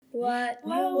What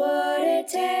would it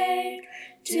take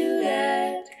to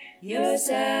let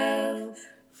yourself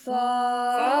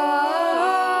fall?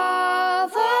 All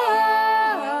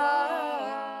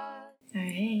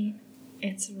right,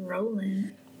 it's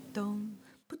rolling.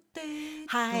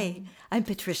 Hi, I'm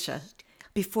Patricia.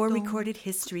 Before recorded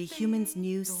history, humans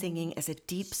knew singing as a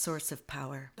deep source of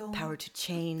power. Power to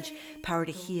change, power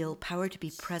to heal, power to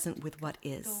be present with what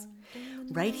is.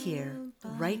 Right here,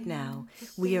 right now,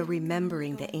 we are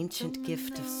remembering the ancient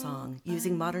gift of song,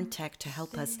 using modern tech to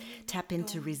help us tap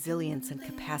into resilience and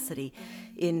capacity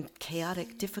in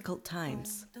chaotic, difficult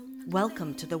times.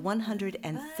 Welcome to the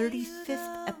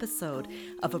 135th episode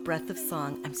of A Breath of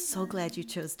Song. I'm so glad you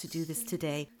chose to do this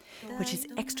today, which is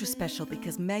extra special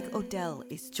because Meg Odell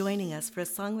is joining us for a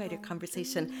songwriter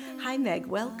conversation. Hi, Meg.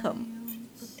 Welcome.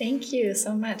 Thank you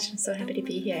so much. I'm so happy to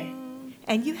be here.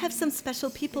 And you have some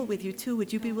special people with you, too.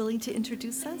 Would you be willing to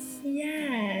introduce us?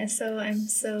 Yeah, so I'm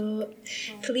so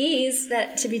pleased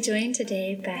to be joined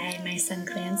today by my son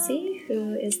Clancy,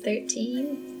 who is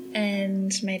 13,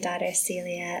 and my daughter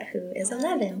Celia, who is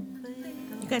 11.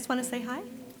 You guys want to say hi?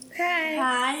 Hi.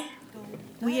 Hi.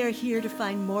 We are here to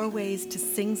find more ways to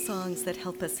sing songs that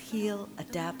help us heal,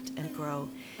 adapt, and grow.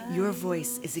 Your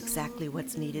voice is exactly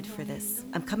what's needed for this.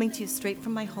 I'm coming to you straight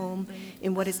from my home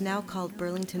in what is now called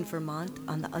Burlington, Vermont,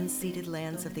 on the unceded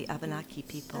lands of the Abenaki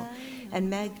people. And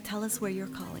Meg, tell us where you're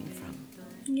calling from.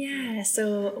 Yeah,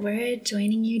 so we're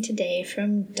joining you today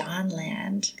from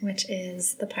Dawnland, which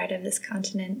is the part of this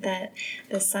continent that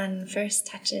the sun first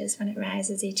touches when it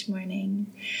rises each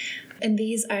morning. And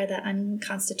these are the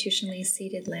unconstitutionally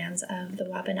ceded lands of the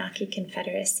Wabanaki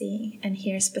Confederacy, and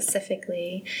here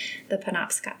specifically the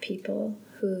Penobscot people,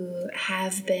 who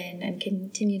have been and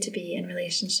continue to be in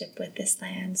relationship with this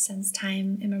land since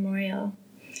time immemorial.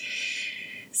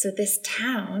 So this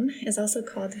town is also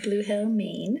called Blue Hill,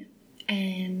 Maine,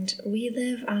 and we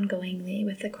live ongoingly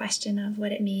with the question of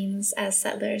what it means as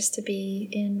settlers to be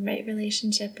in right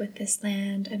relationship with this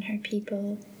land and her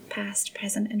people, past,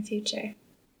 present, and future.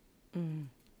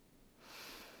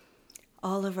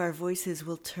 All of our voices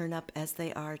will turn up as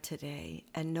they are today,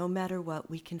 and no matter what,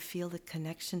 we can feel the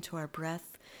connection to our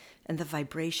breath and the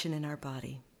vibration in our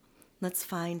body. Let's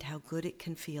find how good it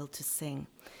can feel to sing.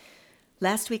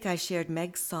 Last week I shared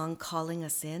Meg's song, Calling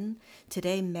Us In.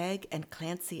 Today, Meg and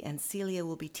Clancy and Celia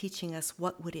will be teaching us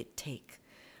What Would It Take.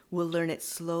 We'll learn it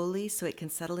slowly so it can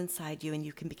settle inside you and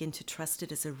you can begin to trust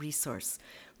it as a resource.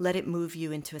 Let it move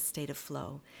you into a state of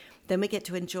flow. Then we get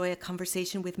to enjoy a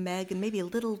conversation with Meg and maybe a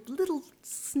little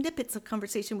snippets of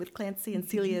conversation with Clancy and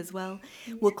Celia as well.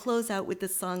 We'll close out with the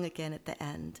song again at the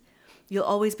end. You'll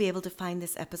always be able to find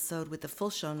this episode with the full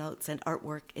show notes and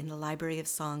artwork in the Library of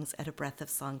Songs at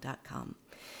abreathofsong.com.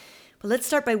 But let's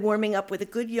start by warming up with a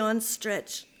good yawn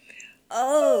stretch.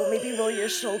 Oh, maybe roll your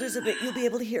shoulders a bit. You'll be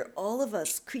able to hear all of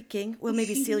us creaking. Well,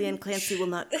 maybe Celia and Clancy will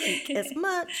not creak as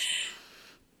much.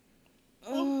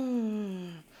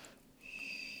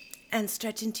 And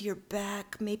stretch into your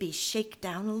back. Maybe shake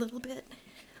down a little bit.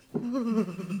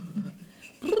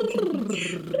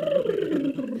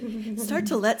 Start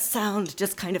to let sound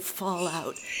just kind of fall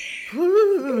out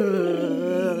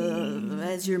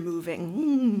as you're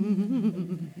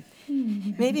moving.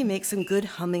 Maybe make some good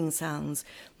humming sounds.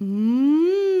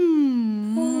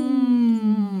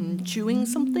 Chewing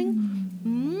something.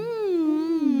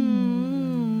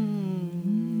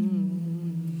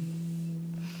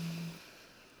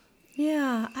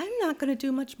 Yeah, I'm not going to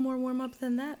do much more warm-up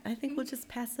than that. I think we'll just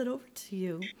pass it over to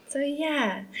you. So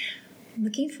yeah, I'm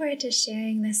looking forward to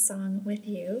sharing this song with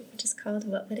you, which is called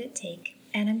What Would It Take?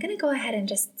 And I'm going to go ahead and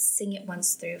just sing it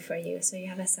once through for you so you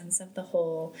have a sense of the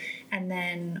whole, and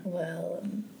then we'll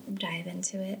dive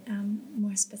into it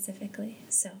more specifically.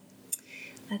 So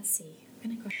let's see. I'm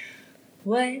going to go.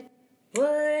 What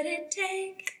would it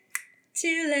take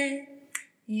to let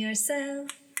yourself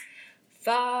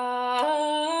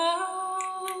fall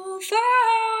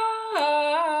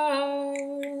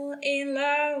in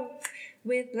love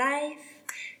with life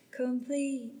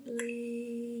completely?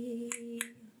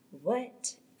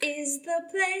 What is the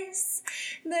place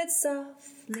that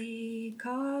softly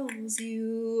calls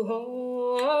you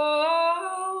home?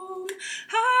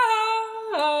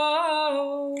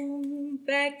 Home,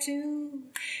 back to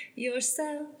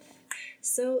yourself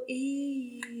so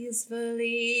easily.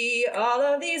 All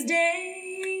of these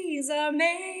days are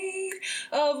made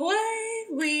of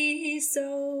what we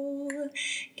sow.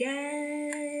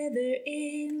 Gather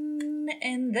in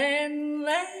and then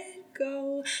let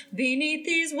go beneath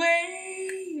these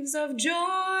waves of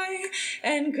joy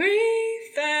and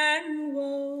grief and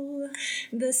woe.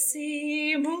 The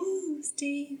sea moves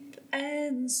deep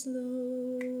and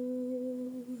slow.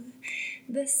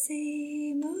 The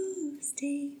sea moves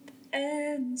deep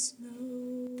and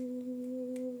slow.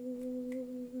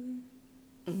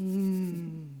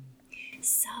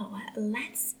 So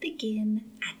let's begin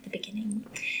at the beginning.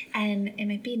 And it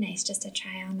might be nice just to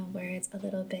try on the words a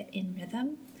little bit in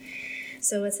rhythm.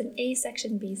 So it's an A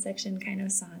section, B section kind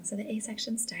of song. So the A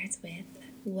section starts with,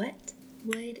 what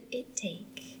would it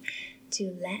take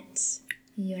to let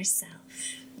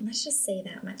yourself? And let's just say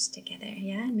that much together,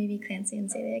 yeah? Maybe Clancy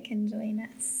and Celia can join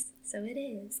us. So it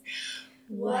is,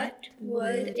 what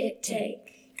would it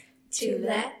take to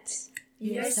let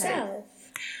yourself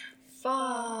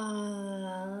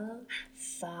fall,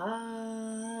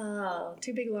 fall.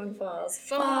 Two big long falls.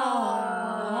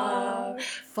 Fall,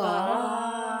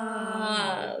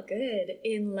 fall. Good.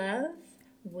 In love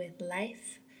with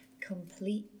life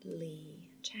completely.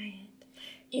 Try it.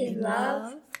 In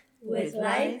love with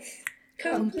life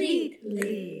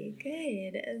completely.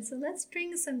 Good. And so let's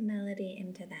bring some melody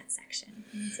into that section.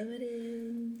 And so it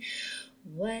is,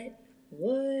 what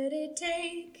would it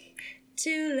take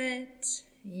to let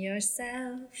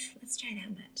yourself, let's try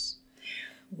that much.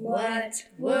 What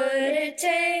would it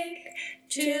take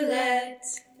to let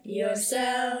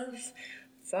yourself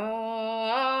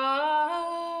fall?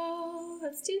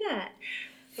 Let's do that.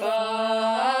 Fall,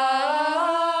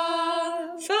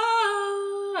 fall,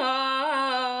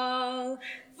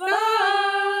 fall.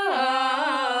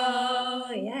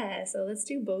 Yeah, so let's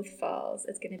do both falls.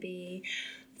 It's going to be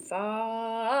fall,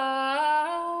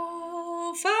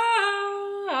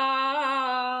 fall,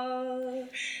 fall,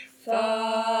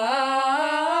 fall.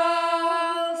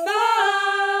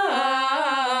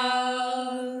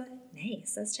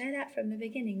 Nice. Let's try that from the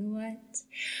beginning.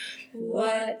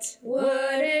 What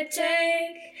would it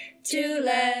take to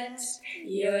let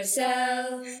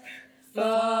yourself fall,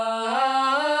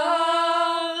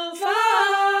 fall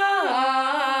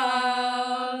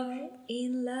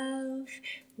in love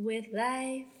with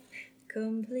life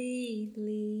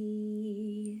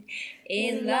completely,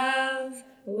 in love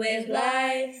with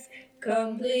life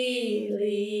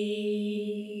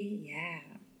completely. Yeah,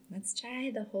 let's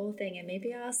try the whole thing, and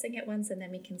maybe I'll sing it once and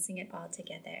then we can sing it all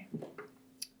together.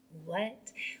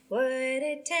 What would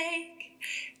it take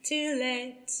to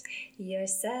let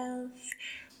yourself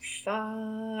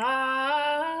fall,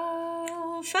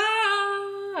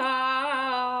 fall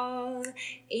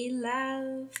in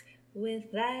love with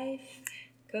life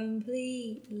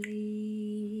completely?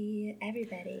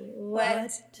 Everybody,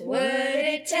 what would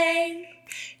it take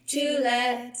to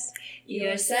let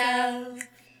yourself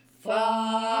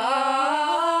fall,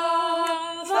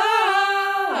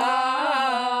 fall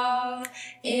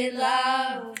in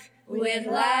love with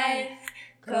life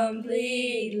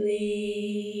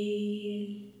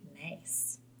completely?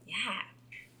 Nice. Yeah.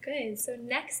 Good. So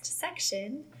next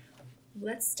section,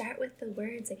 let's start with the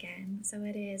words again. So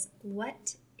it is,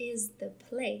 what is the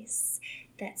place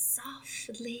that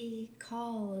softly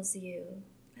calls you?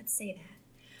 Let's say that.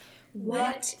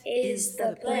 What is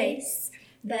the place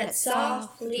that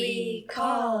softly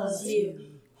calls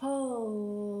you?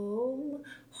 Home,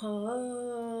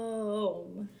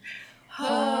 home,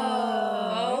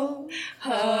 home,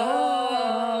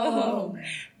 home.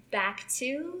 Back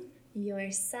to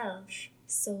yourself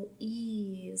so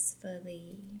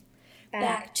easily.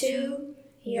 Back to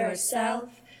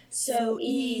yourself so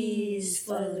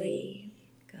easily.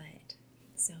 Good.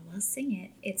 So we'll sing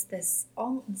it. It's this,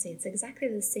 let's see, it's exactly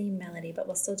the same melody, but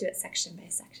we'll still do it section by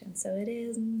section. So it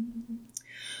is,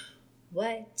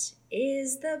 what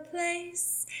is the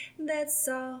place that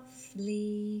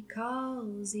softly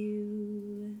calls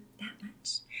you? That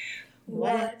much.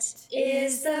 What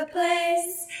is the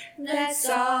place that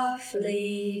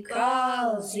softly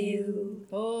calls you?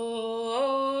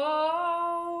 Home,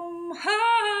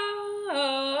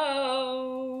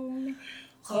 home,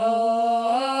 home,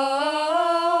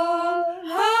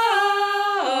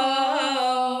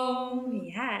 home.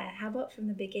 Yeah, how about from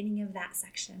the beginning of that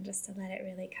section, just to let it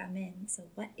really come in? So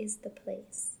what is the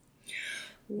place?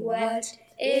 What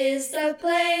is the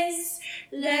place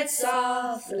that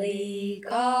softly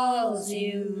calls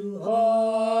you?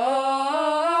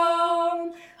 Home,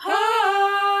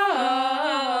 home.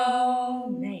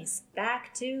 Nice.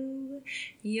 Back to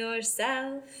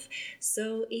yourself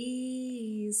so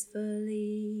easily.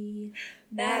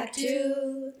 Back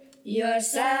to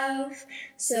yourself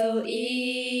so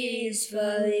easily.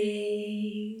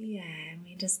 Yeah.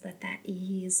 Just let that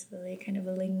easefully kind of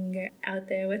linger out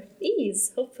there with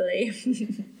ease, hopefully.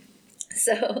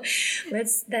 So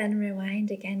let's then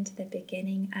rewind again to the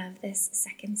beginning of this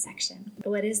second section.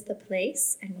 What is the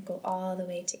place? And we'll go all the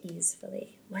way to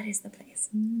easefully. What is the place?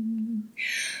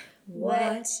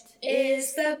 What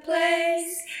is the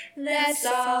place that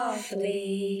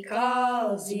softly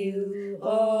calls you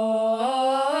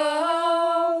home,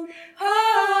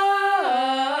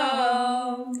 home,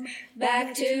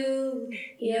 back to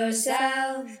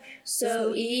yourself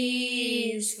so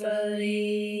easily.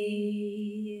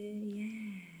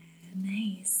 Yeah,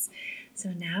 nice. So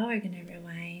now we're going to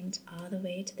rewind all the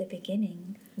way to the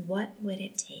beginning. What would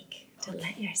it take to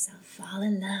let yourself fall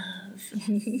in love?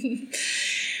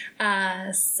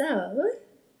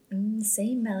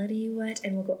 Same melody, what?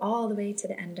 And we'll go all the way to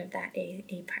the end of that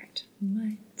A part.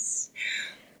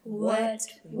 What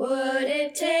would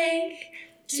it take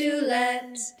to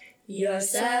let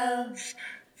yourself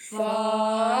fall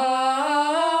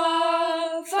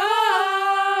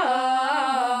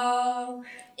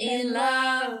in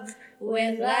love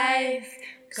with life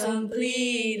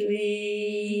completely?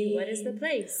 What is the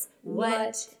place?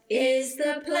 What is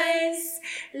the place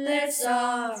that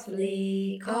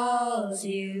softly calls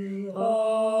you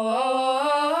home,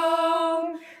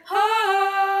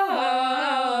 home,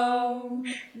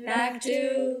 back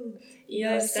to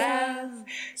yourself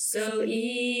so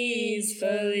easily?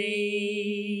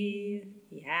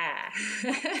 Yeah.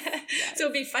 So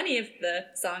it'd be funny if the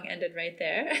song ended right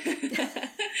there.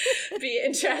 Be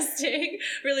interesting.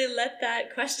 Really let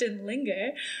that question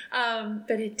linger.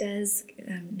 But it does,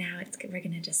 we're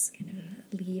going to just kind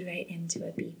of lead right into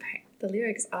a B part. The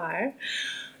lyrics are,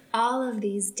 all of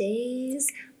these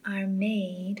days are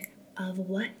made of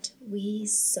what we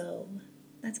sow.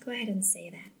 Let's go ahead and say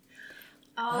that.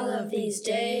 All of these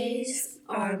days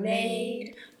are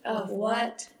made of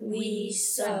what we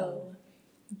sow.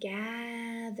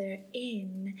 Gather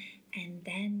in and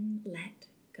then let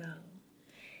go.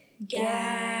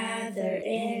 Gather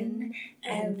in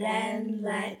and then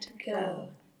let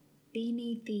go.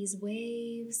 Beneath these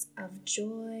waves of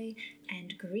joy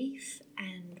and grief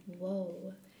and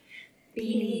woe.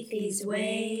 Beneath these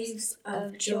waves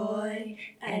of joy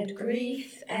and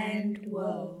grief and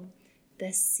woe.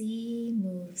 The sea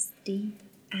moves deep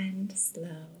and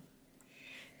slow.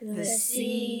 The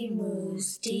sea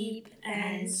moves deep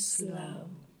and slow.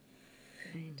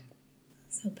 Good.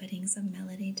 So putting some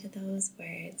melody to those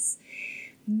words.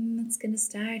 It's going to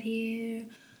start here.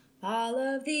 All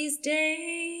of these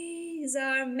days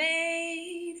are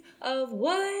made of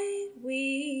what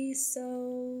we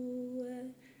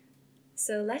sow.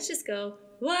 So let's just go,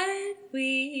 what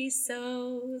we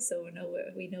sow. So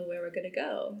we know where we're going to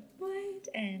go. What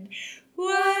and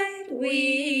what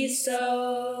we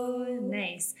sow.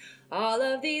 Nice. All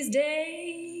of these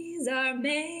days are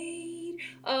made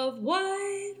of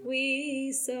what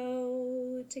we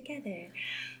sow. Together.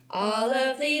 All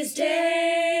of these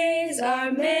days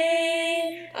are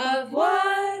made of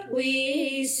what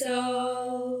we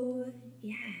sow.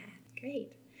 Yeah,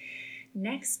 great.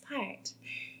 Next part.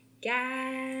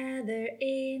 Gather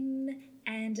in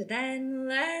and then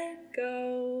let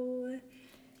go.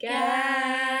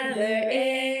 Gather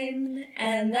in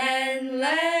and then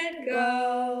let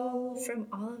go. From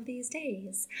all of these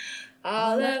days.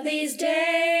 All of these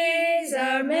days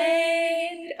are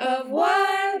made of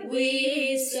what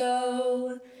we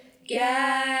sow.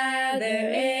 Gather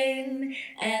in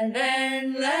and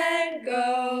then let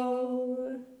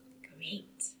go.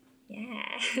 Great.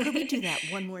 Yeah. Could we do that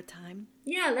one more time?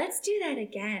 Yeah, let's do that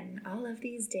again. All of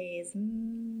these days.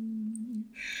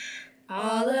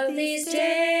 All of these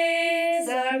days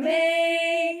are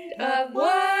made of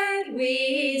what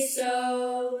we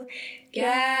sow.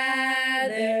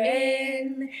 Gather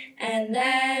in and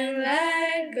then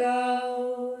let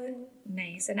go.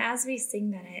 Nice. And as we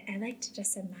sing that, I like to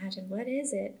just imagine, what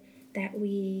is it that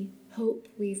we hope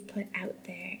we've put out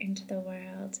there into the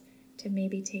world to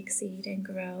maybe take seed and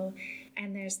grow?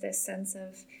 And there's this sense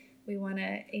of we want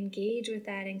to engage with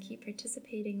that and keep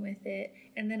participating with it.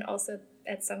 And then also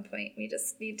at some point we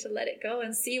just need to let it go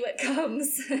and see what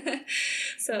comes.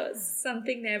 So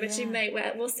something there, but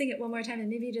we'll sing it one more time and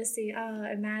maybe just see,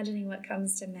 imagining what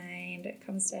comes to mind, it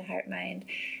comes to heart mind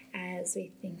as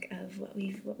we think of what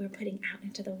we're putting out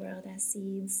into the world as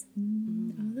seeds.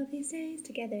 All of these days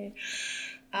together.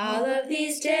 All of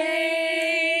these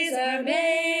days are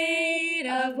made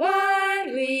of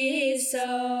what we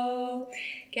sow.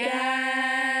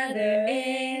 Gather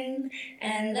in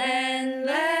and then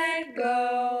let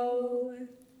go.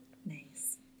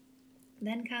 Nice.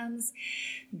 Then comes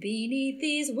beneath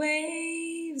these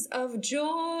waves of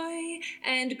joy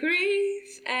and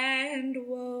grief and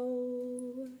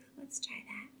woe. Let's try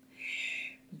that.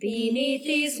 Beneath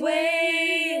these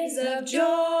waves of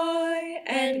joy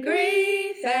and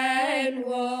grief and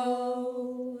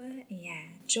woe. Yeah,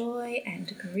 joy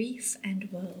and grief and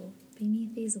woe.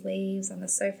 Beneath these waves on the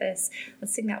surface.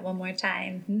 Let's sing that one more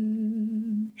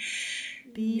time.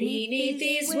 Beneath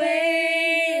these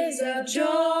waves of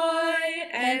joy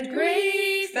and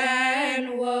grief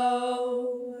and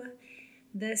woe,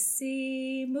 the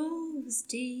sea moves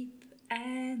deep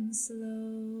and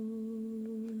slow.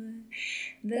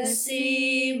 the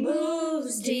sea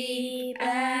moves deep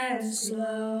and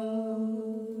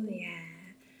slow. Yeah.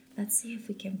 Let's see if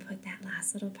we can put that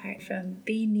last little part from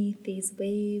beneath these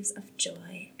waves of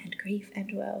joy and grief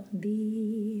and woe.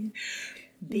 Beneath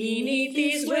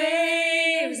these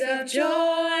waves of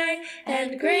joy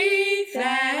and grief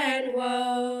and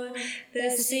woe, the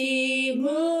sea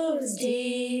moves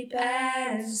deep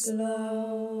and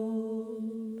slow.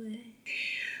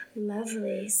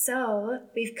 Lovely. So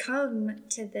we've come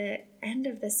to the end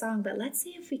of the song, but let's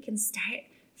see if we can start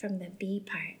from the B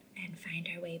part and find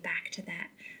our way back to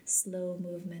that slow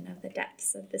movement of the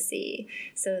depths of the sea.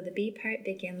 So the B part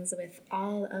begins with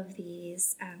all of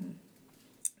these,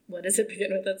 what does it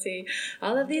begin with? Let's see.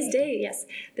 All of these days, yes.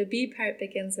 The B part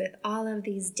begins with all of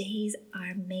these days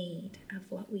are made of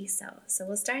what we sow. So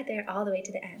we'll start there all the way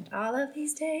to the end. All of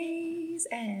these days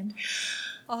and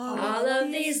all of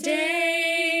these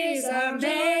days are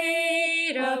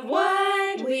made of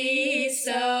what we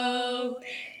sow.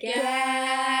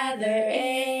 Gather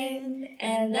in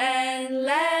and then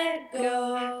let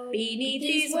go. Beneath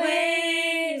these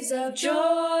waves of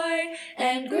joy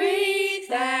and grief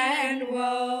and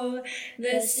woe,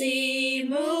 the sea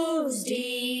moves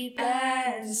deep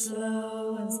and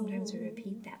slow. And sometimes we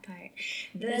repeat that part.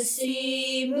 The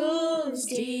sea moves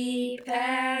deep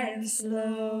and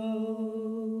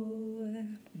slow.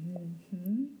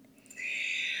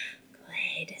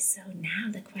 Good. So now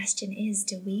the question is,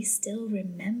 do we still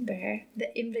remember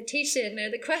the invitation or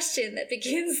the question that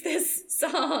begins this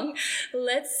song?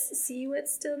 Let's see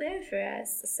what's still there for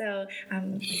us. So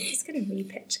I'm just going to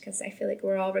repitch because I feel like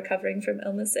we're all recovering from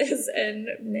illnesses and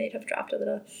may have dropped a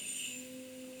little.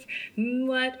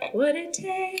 What would it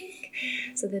take?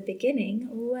 So the beginning,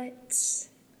 what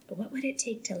would it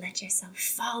take to let yourself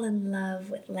fall in love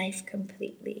with life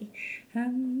completely?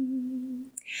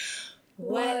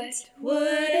 What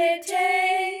would it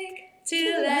take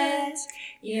to let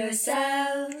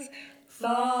yourself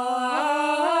fall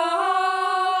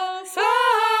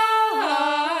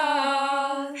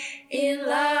in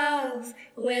love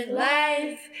with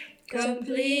life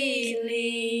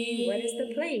completely? What is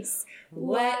the place?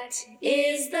 What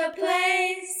is the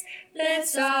place that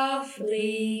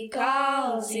softly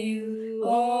calls you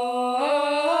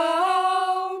home,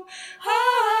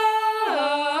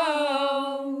 home,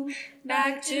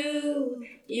 back to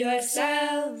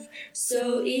yourself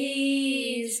so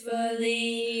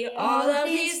easily? All of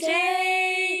these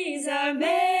days are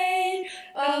made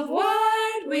of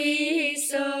what we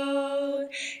sow.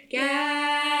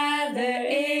 Gather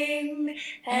in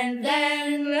and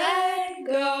then let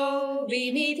go.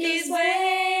 Beneath these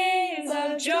waves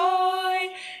of joy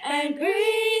and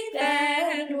grief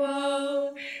and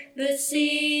woe, the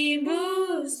sea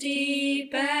moves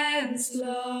deep and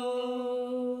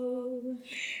slow.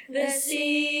 The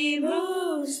sea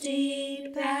moves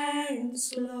deep and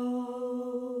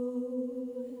slow.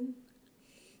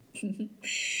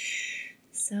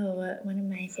 So one of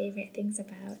my favorite things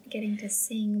about getting to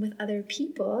sing with other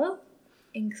people,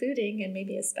 including and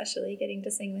maybe especially getting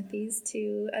to sing with these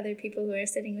two other people who are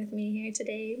sitting with me here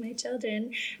today, my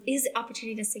children, is the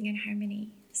opportunity to sing in harmony.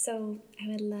 So I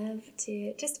would love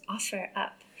to just offer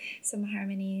up some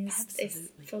harmonies. Absolutely.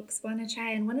 If folks want to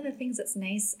try. And one of the things that's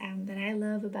nice that I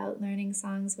love about learning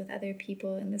songs with other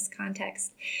people in this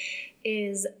context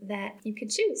is that you can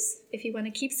choose if you want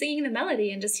to keep singing the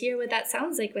melody and just hear what that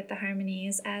sounds like with the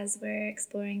harmonies as we're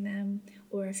exploring them,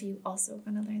 or if you also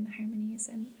want to learn the harmonies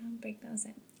and break those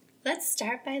in. Let's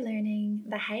start by learning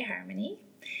the high harmony,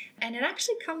 and it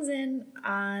actually comes in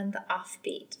on the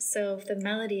offbeat. So if the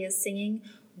melody is singing,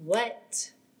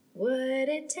 what would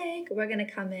it take? We're going to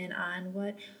come in on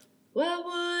what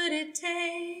would it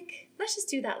take? Let's just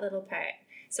do that little part.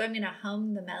 So I'm going to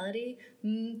hum the melody.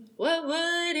 What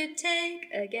would it take?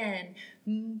 Again.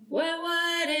 What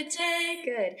would it take?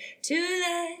 Good. To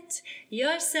let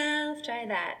yourself, try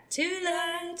that. To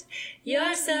let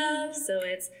yourself. So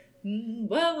it's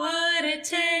what would it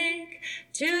take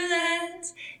to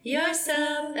let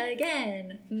yourself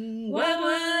again? What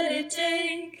would it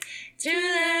take to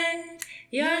let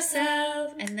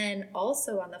yourself? And then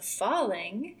also on the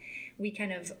falling, we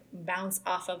kind of bounce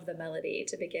off of the melody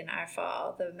to begin our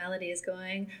fall. The melody is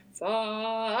going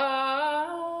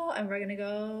fall, and we're going to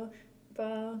go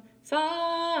fall,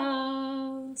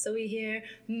 fall. So we hear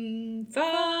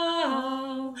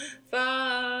fall,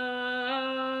 fall.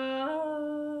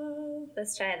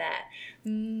 Let's try that.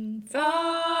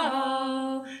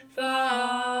 Fall,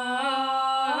 fall.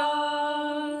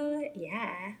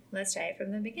 Yeah, let's try it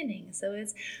from the beginning. So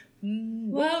it's,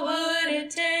 what would it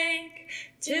take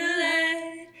to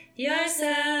let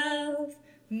yourself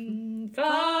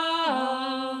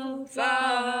fall,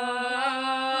 fall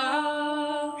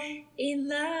in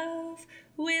love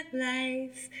with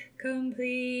life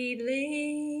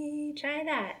completely. Try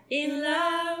that. In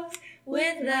love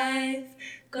with life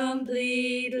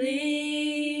completely.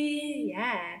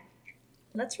 Yeah.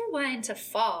 Let's rewind to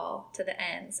fall to the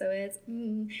end. So it's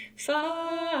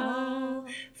fall,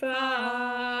 fall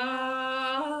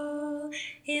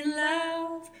in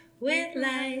love with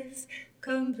life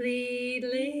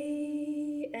completely.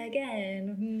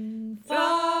 Again.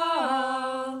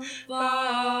 Fall,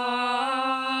 fall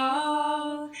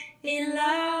in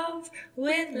love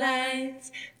with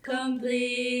life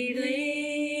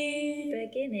completely.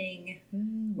 Beginning.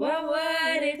 What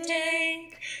would it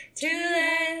take to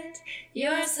let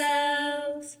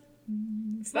yourself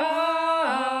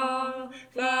fall,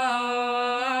 fall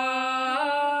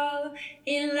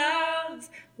in love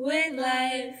with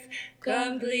life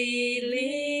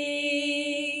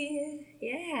completely?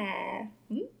 Yeah.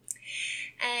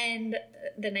 And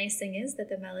the nice thing is that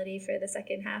the melody for the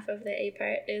second half of the A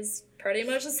part is pretty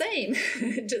much the same.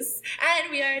 And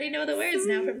we already know the words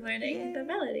now from learning the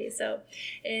melody. So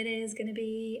it is going to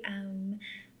be,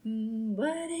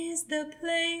 what is the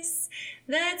place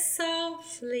that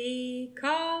softly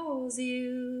calls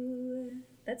you?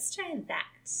 Let's try that.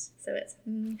 So it's,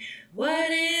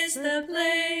 what is the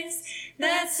place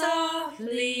that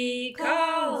softly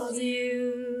calls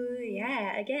you?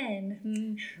 Yeah,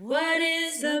 again. What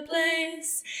is the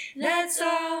place that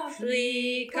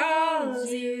softly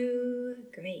calls you?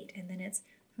 Great. And then it's,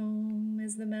 home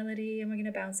is the melody, and we're going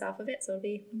to bounce off of it. So it'll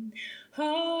be,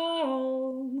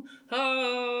 home,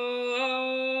 home,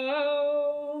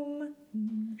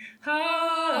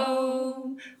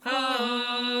 home,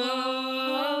 home,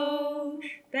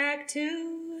 back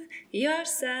to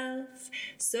yourself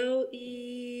so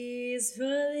easily,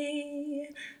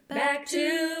 back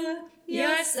to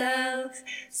yourself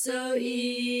so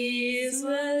easily.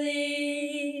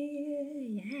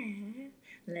 Yeah.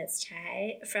 Let's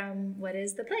try from what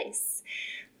is the place?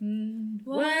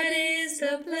 What is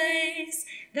the place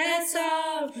that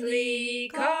softly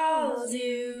calls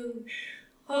you?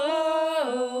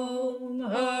 Home,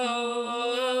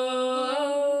 home,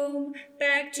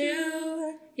 back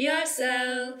to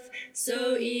yourself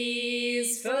so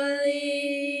easily.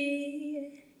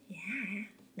 Yeah,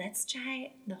 let's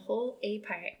try the whole A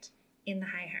part in the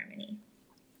high harmony.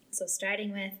 So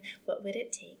starting with, what would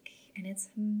it take? And it's,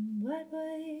 what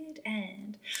would,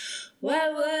 and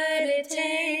what would it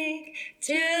take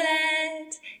to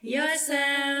let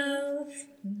yourself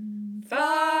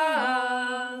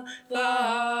fall,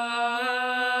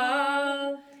 fall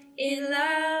in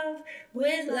love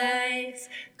with life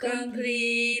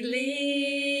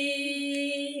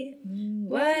completely?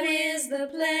 What is the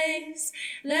place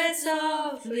that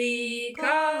softly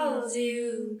calls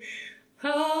you?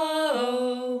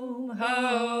 Home,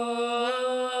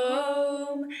 home,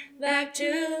 back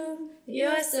to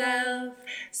yourself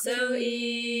so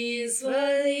easily.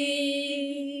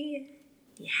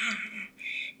 Yeah.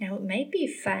 Now it might be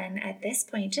fun at this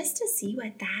point just to see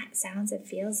what that sounds and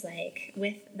feels like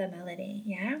with the melody,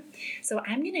 yeah? So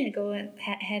I'm going to go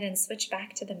ahead and switch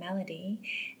back to the melody,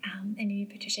 and maybe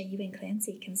Patricia, you and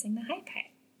Clancy can sing the high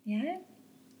part, yeah?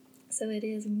 So it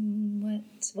is,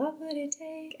 what would it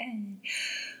take? And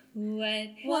what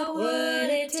would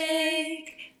it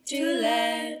take to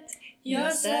let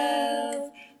yourself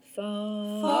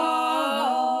fall,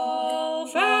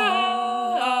 fall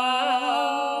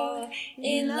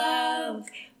in love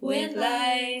with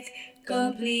life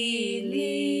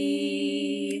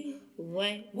completely?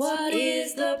 What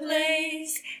is the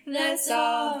place that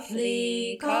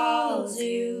softly calls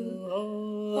you?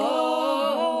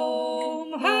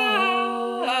 Home,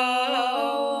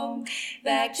 home,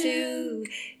 back to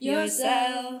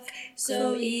yourself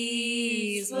so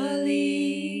easily.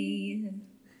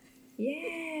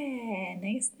 Yeah,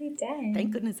 nicely done.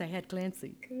 Thank goodness I had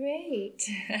Clancy. Great.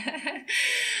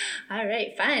 All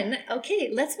right, fun. Okay,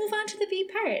 let's move on to the B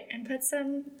part and put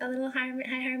a little high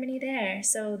harmony there.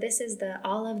 So this is the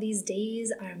all of these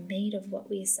days are made of what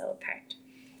we sow part.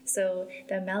 So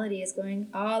the melody is going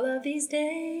all of these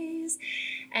days,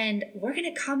 and we're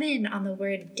going to come in on the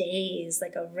word days,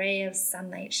 like a ray of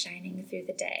sunlight shining through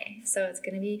the day. So it's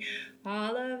going to be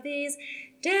all of these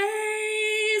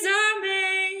days are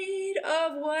made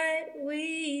of what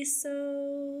we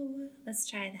sow. Let's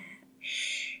try that.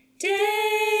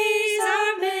 Days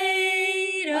are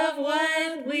made of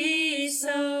what we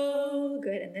sow.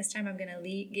 Good. And this time I'm going to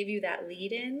give you that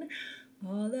lead in.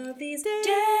 All of these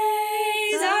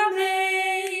Days are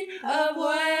made of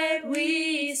what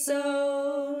we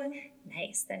sow.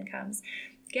 Nice. Then comes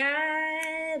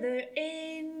gather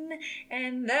in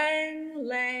and then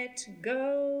let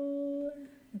go.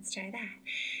 Let's try that.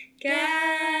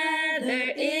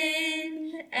 Gather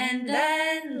in and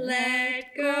then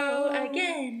let go.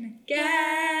 Again.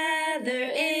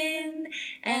 Gather in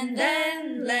and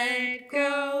then let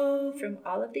go. From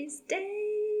all of these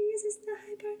days is the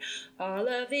high part. All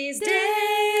of these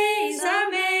Days are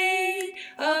made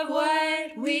of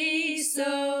what we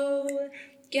sow.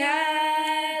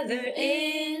 Gather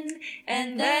in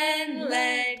and then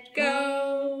let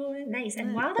go. Nice.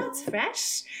 And while that's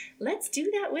fresh, let's do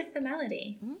that with the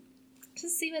melody.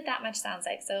 Just see what that much sounds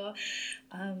like. So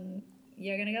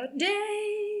you're going to go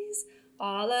days.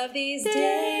 All of these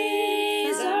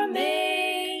Days are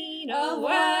made of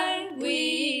what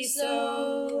we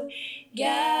sow.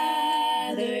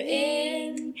 Gather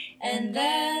in and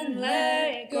then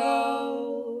let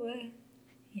go.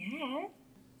 Yeah.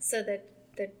 So the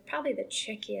probably the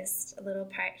trickiest little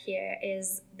part here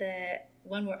is the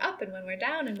when we're up and when we're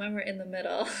down and when we're in the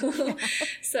middle.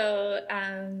 So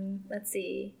let's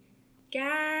see.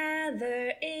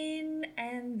 Gather in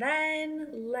and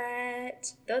then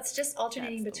let. That's just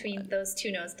alternating between those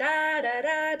two notes. Da da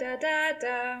da da da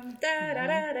da da da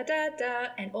da da da da.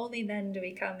 And only then do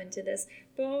we come into this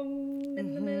boom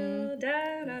in the middle.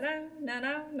 Da da da da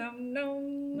da dum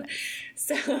dum.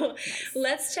 So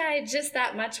let's try just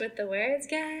that much with the words.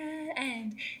 Gather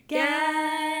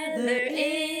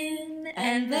in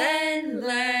and then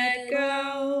let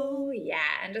go. Yeah,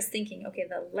 and just thinking, okay,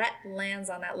 the let lands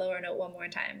on that lower note one more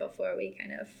time before we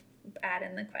kind of add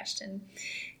in the question.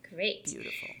 Great.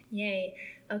 Beautiful. Yay.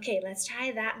 Okay, let's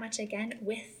try that much again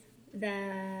with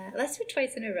let's do it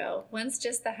twice in a row. Once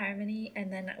just the harmony, and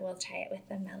then we'll try it with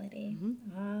the melody.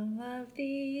 All of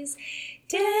these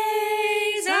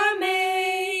Days are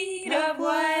made of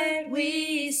what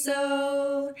we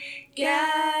sow.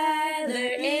 Gather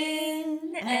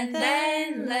in and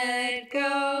then let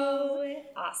go.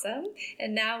 Awesome.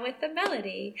 And now with the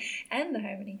melody and the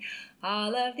harmony.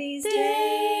 All of these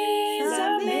Days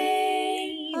are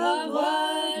made of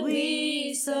what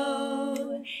we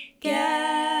sow.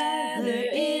 Gather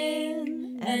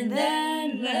in and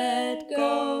then let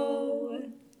go.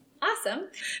 Awesome.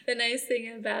 The nice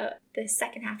thing about the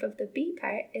second half of the B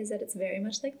part is that it's very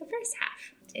much like the first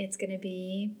half. It's going to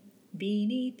be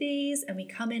beneath these, and we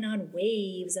come in on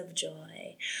waves of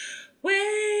joy.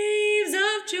 Waves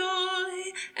of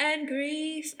joy and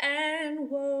grief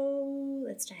and woe.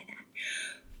 Let's try that.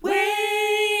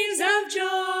 Waves of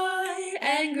joy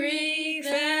and grief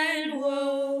and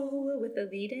woe. With the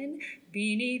lead in.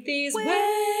 Beneath these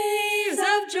waves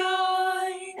of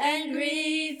joy and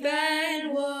grief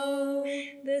and woe.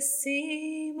 The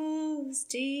sea moves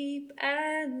deep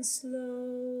and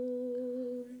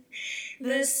slow.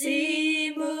 The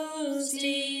sea moves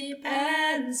deep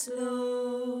and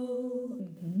slow.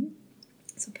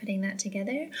 So putting that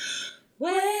together.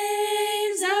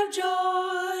 Waves of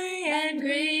joy and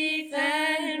grief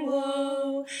and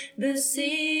woe. The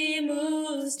sea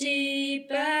moves deep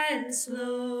and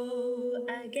slow.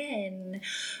 Again.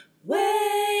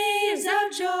 Waves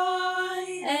of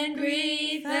joy and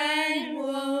grief and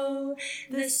woe.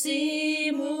 The sea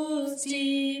moves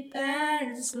deep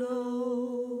and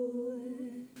slow.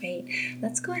 Great.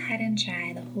 Let's go ahead and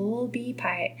try the whole B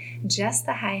part, just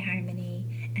the high harmony,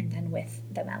 and then with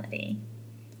the melody.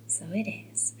 So it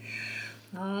is.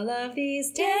 All of these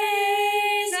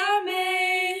Days are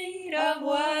made of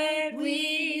what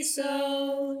we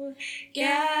sow.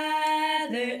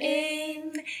 Gather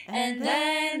in and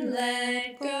then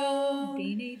let go.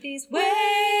 Beneath these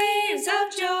waves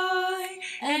of joy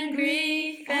and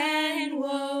grief and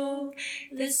woe.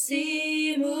 The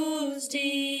sea moves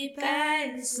deep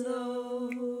and slow.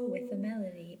 With the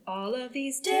melody. All of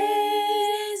these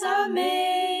Days are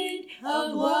made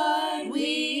of what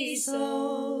we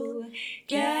sow.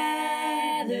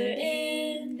 Gather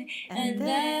in and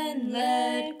then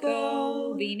let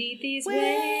go. Beneath these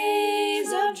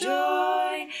waves of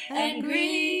joy and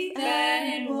grief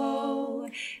and woe.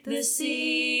 The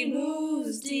sea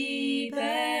moves deep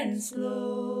and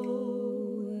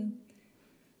slow.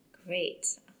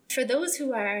 Great. For those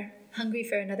who are hungry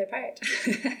for another part,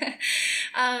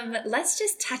 let's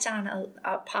just touch on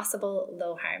a possible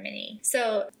low harmony.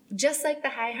 So just like the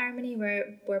high harmony,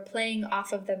 we're playing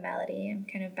off of the melody and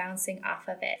kind of bouncing off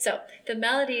of it. So the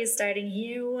melody is starting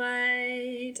here,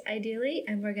 what, ideally,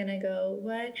 and we're gonna go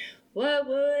what, What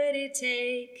would it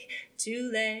take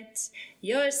to let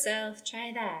yourself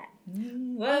try that?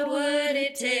 What would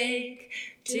it take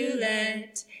to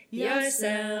let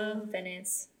yourself? And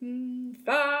it's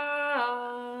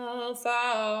fall,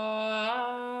 fall.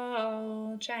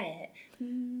 Try it.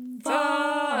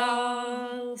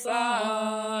 Fall, fall.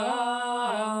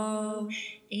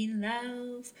 In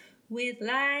love with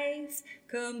life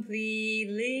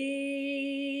completely.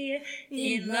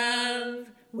 In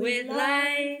love with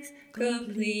life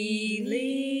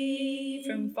completely.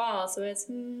 From fall, so it's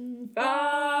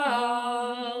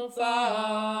fall,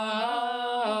 fall.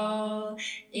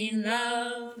 In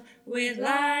love with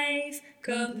life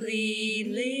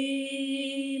completely.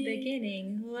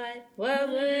 Beginning, what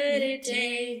would it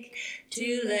take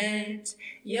to let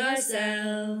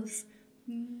yourself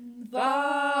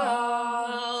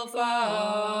fall,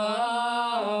 fall,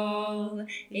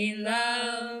 in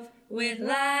love with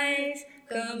life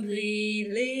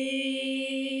completely.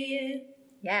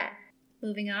 Yeah.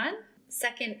 Moving on.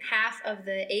 Second half of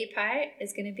the A part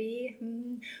is going to be,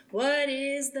 what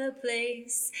is the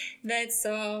place that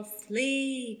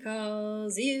softly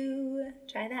calls you?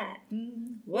 Try that.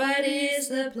 What is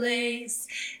the place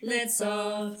that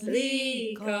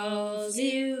softly calls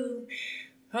you?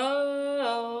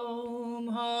 Home,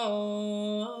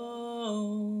 home,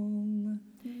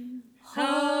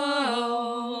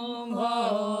 home,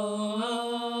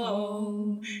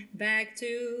 home, back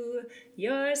to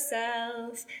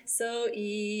yourself so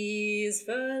easily,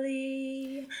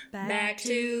 back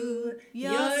to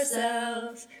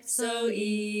yourself so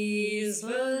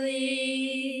easily.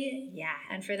 Yeah,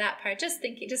 and for that part, just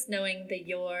knowing the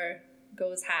your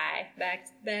goes high,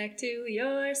 back to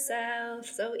yourself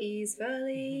so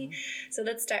easily. So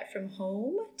let's start from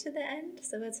home to the end.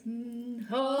 So it's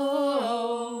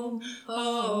home,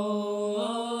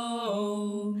 home,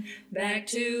 back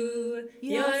to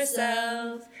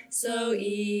yourself so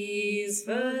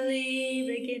easily.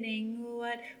 Beginning,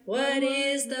 what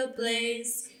is the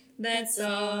place that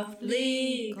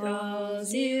softly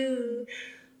calls you?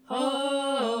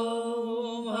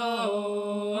 Home,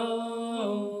 home,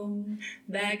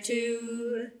 back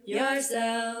to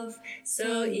yourself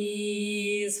so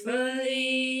easily.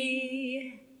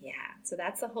 Yeah, so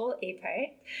that's the whole A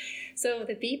part. So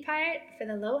the B part, for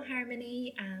the low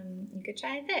harmony, you could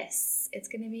try this. It's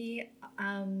going to be,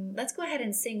 let's go ahead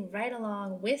and sing right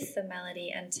along with the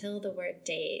melody until the word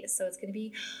days. So it's going to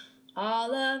be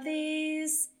all of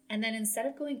these. And then instead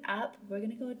of going up, we're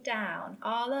going to go down.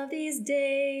 All of these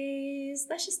days.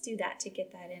 Let's just do that to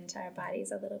get that into our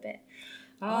bodies a little bit.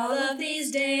 All of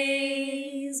these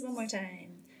days. One more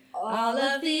time. All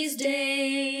of these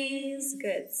days.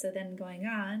 Good. So then going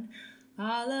on.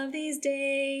 All of these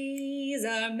days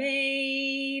are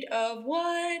made of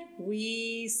what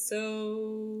we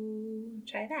sow.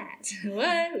 Try that.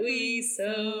 What we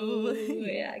sow.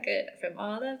 Yeah, good. From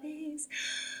all of these.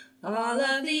 All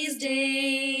of these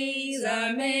days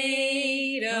are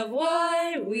made of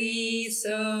what we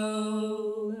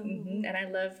sow. And I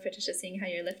love, Patricia, seeing how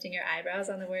you're lifting your eyebrows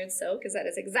on the word sow, because that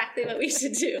is exactly what we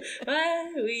should do.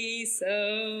 What we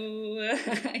sow.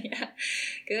 Yeah,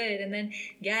 good. And then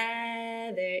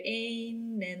gather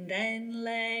in and then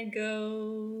let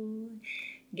go.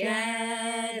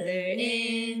 Gather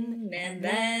in and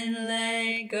then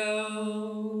let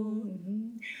go.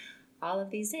 All of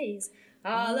these days.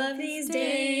 All of these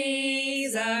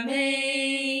days are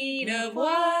made of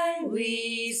what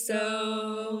we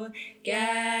sow.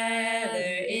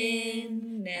 Gather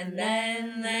in and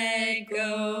then let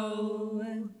go.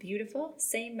 Beautiful.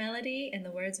 Same melody and the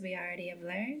words we already have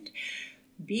learned.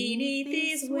 Beneath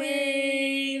these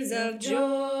waves of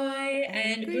joy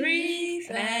and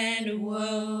grief and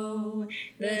woe,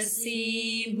 the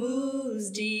sea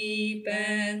moves deep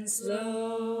and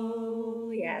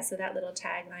slow. Yeah, so that little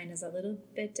tagline is a little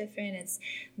bit different. It's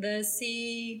the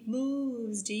sea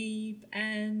moves deep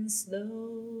and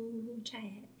slow.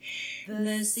 Try it.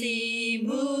 The sea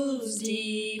moves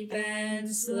deep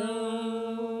and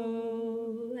slow.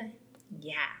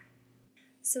 Yeah.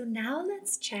 So now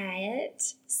let's try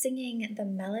it, singing the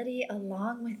melody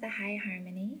along with the high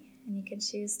harmony. And you can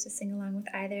choose to sing along with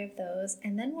either of those.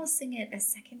 And then we'll sing it a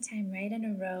second time right in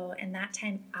a row. And that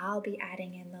time I'll be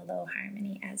adding in the low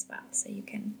harmony as well. So you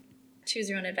can choose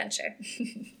your own adventure.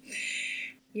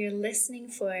 You're listening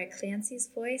for Clancy's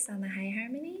voice on the high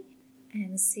harmony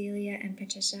and Celia and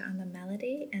Patricia on the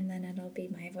melody. And then it'll be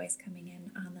my voice coming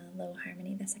in on the low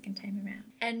harmony the second time around.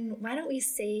 And why don't we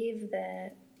save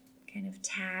the kind of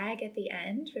tag at the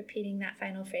end, repeating that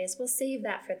final phrase. We'll save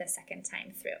that for the second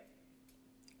time through.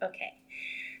 Okay.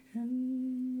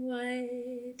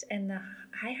 What? And the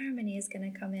high harmony is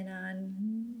going to come in on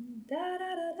da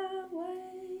da da da what?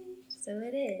 So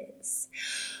it is.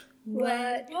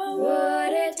 What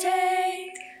would it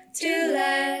take to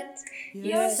let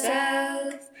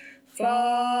yourself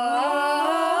fall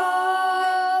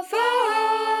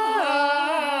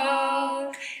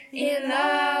in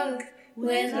love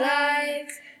with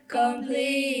life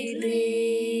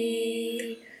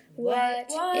completely?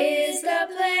 What is the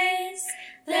place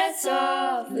that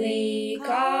softly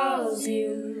calls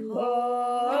you home?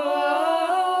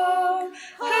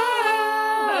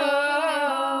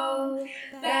 Home,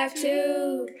 back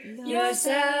to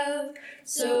yourself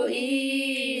so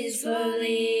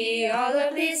easily. All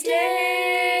of these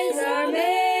days are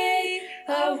made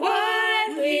of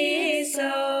what we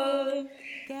sow.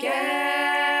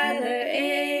 Gather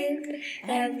in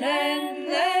and then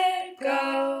let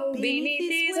go beneath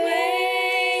these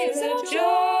waves of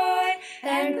joy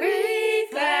and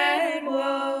grief and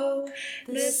woe.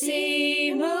 The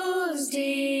sea moves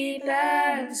deep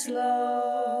and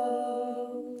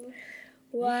slow.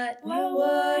 What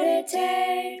would it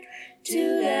take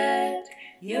to let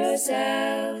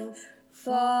yourself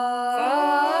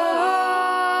fall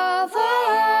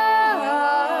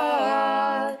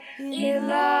in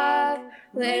love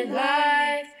with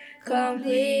life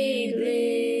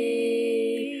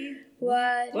completely?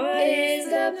 What is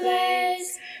the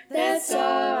place that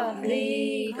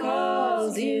softly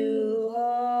calls you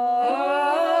home?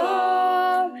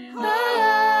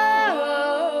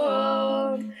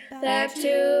 Home, back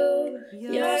to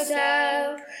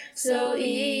yourself so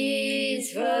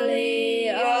easily.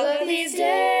 All of these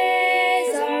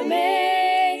days are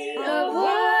made of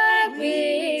what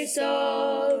we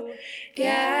sow.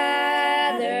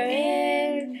 Gather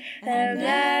in and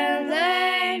then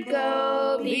let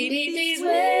go beneath these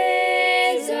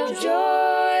waves of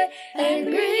joy and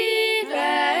grief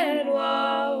and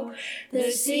woe. The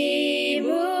sea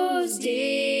moves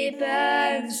deep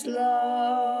and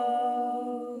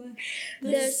slow.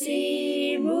 The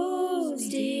sea moves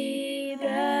deep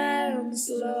and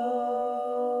slow.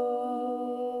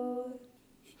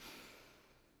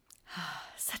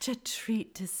 Such a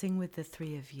treat to sing with the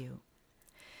three of you.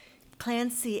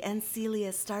 Clancy and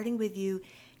Celia, starting with you,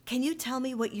 can you tell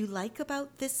me what you like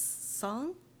about this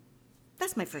song?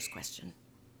 That's my first question.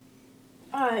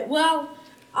 All right. Well,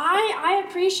 I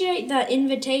appreciate the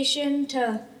invitation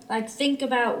to think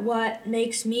about what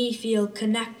makes me feel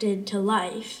connected to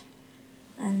life,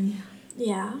 and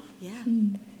yeah. Yeah,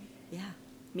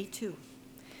 me too.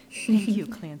 Thank you,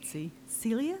 Clancy.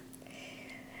 Celia?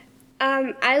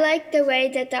 I like the way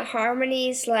that the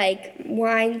harmonies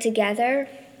wind together.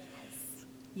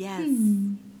 Yes.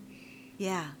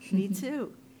 Yeah, me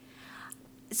too.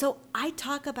 So I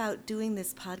talk about doing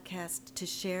this podcast to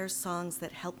share songs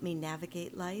that help me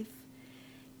navigate life.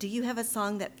 Do you have a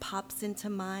song that pops into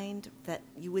mind that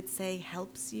you would say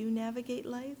helps you navigate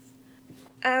life?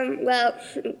 Well,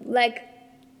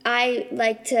 I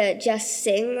like to just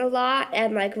sing a lot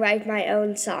and write my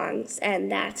own songs,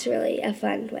 and that's really a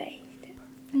fun way.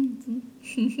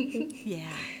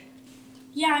 Yeah.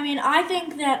 Yeah, I mean, I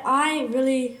think that I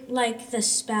really like the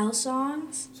spell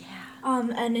songs. Yeah.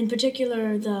 And in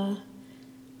particular the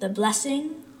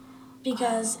blessing,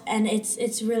 because and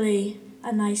it's really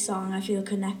a nice song. I feel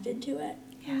connected to it.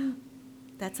 Yeah.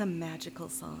 That's a magical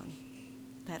song.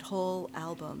 That whole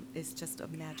album is just a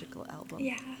magical album.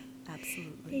 Yeah.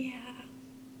 Absolutely. Yeah.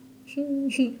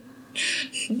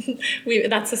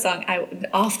 That's a song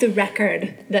off the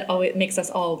record that always makes us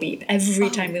all weep every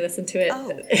time we listen to it.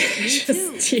 Oh, It's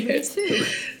just tears.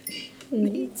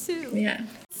 Me too. Yeah.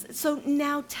 So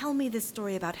now tell me the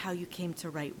story about how you came to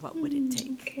write What Would It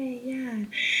Take? Okay, yeah.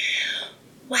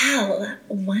 Well,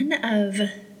 one of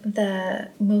the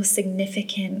most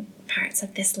significant parts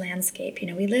of this landscape,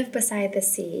 we live beside the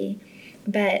sea,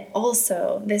 but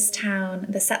also this town,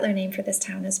 the settler name for this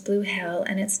town is Blue Hill,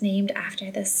 and it's named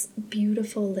after this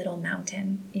beautiful little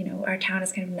mountain. Our town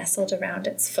is kind of nestled around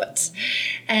its foot.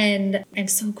 And I'm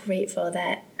so grateful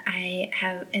that I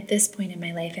have, at this point in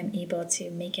my life, am able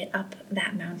to make it up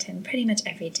that mountain pretty much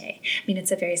every day. I mean, it's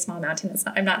a very small mountain.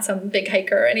 I'm not some big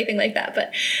hiker or anything like that,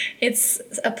 but it's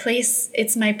a place,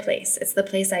 it's my place. It's the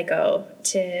place I go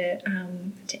to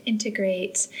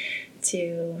integrate,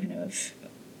 to kind of,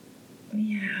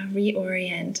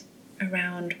 reorient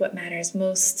around what matters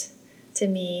most to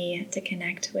me, to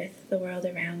connect with the world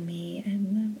around me,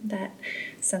 and that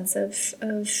sense of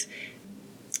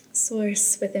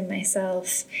source within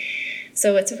myself.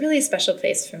 So it's a really special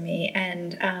place for me.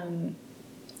 And I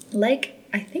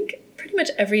think pretty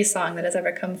much every song that has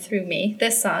ever come through me,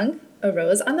 this song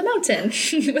arose on the mountain,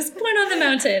 was born on the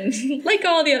mountain, like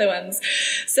all the other ones.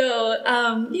 So,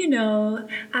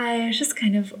 I was just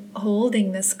kind of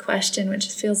holding this question, which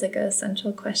feels like a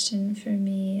central question for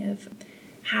me, of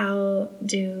how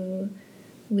do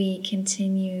we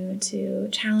continue to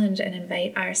challenge and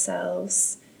invite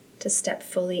ourselves to step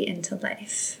fully into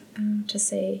life, to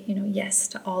say, yes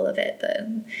to all of it,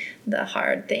 the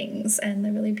hard things and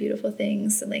the really beautiful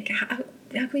things, like how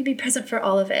can we be present for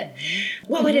all of it?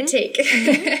 What would it take?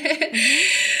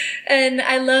 And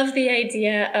I love the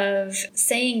idea of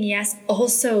saying yes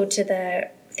also to the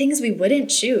things we wouldn't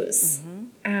choose.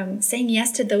 Saying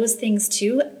yes to those things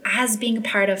too, as being a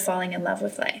part of falling in love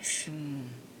with life.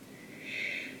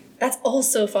 That's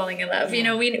also falling in love. We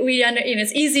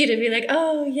it's easy to be like,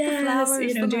 oh yes, the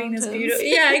flowers, the doing mountains. this beautiful.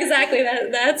 Yeah, exactly.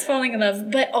 That's falling in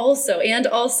love. But also,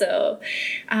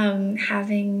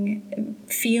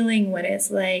 feeling what it's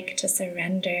like to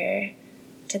surrender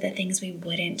to the things we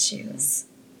wouldn't choose.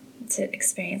 To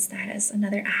experience that as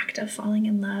another act of falling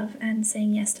in love and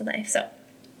saying yes to life. So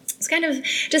it's kind of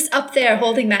just up there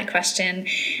holding that question.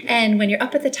 And when you're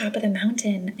up at the top of the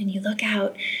mountain and you look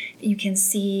out, you can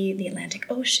see the Atlantic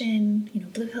Ocean,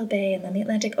 Blue Hill Bay, and then the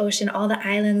Atlantic Ocean, all the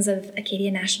islands of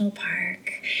Acadia National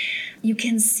Park. You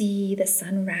can see the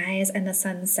sunrise and the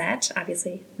sunset,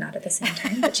 obviously not at the same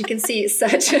time, but you can see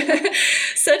such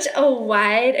a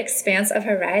wide expanse of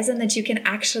horizon that you can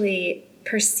actually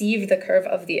perceive the curve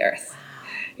of the earth.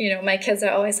 My kids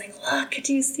are always like, look,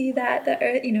 do you see that? The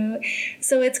earth,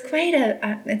 So it's quite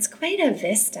a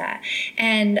vista.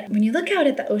 And when you look out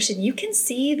at the ocean, you can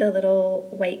see the little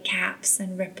white caps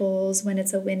and ripples when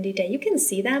it's a windy day. You can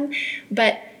see them,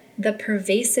 but the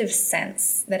pervasive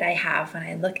sense that I have when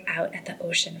I look out at the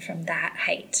ocean from that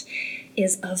height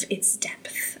is of its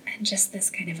depth and just this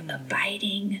kind of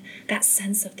abiding, that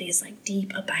sense of these like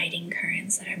deep abiding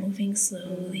currents that are moving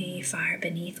slowly far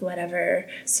beneath whatever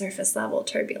surface level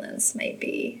turbulence might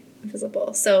be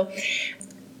visible. So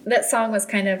that song was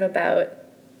kind of about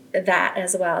that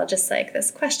as well, just like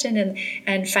this question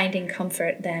and finding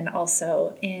comfort then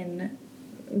also in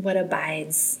what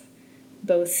abides,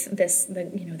 both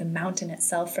the mountain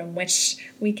itself from which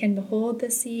we can behold the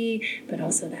sea, but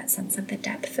also that sense of the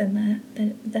depth and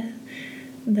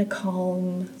the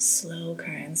calm, slow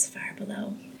currents far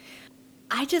below.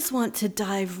 I just want to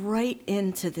dive right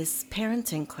into this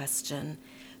parenting question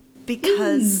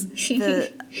because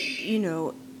the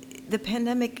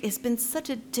pandemic has been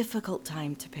such a difficult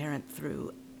time to parent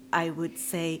through. I would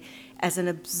say, as an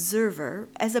observer,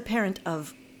 as a parent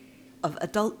of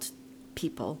adult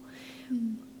people,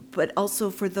 but also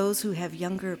for those who have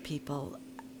younger people,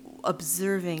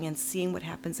 observing and seeing what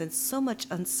happens, and so much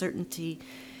uncertainty,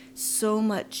 so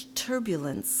much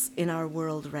turbulence in our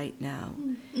world right now.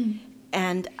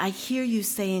 And I hear you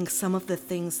saying some of the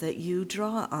things that you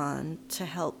draw on to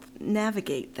help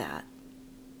navigate that.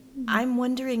 I'm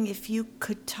wondering if you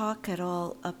could talk at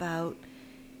all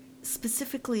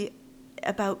specifically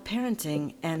about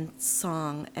parenting and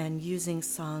song and using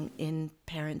song in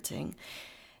parenting.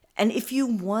 And if you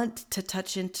want to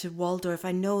touch into Waldorf,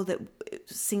 I know that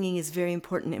singing is very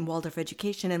important in Waldorf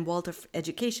education, and Waldorf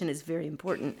education is very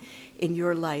important in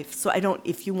your life. So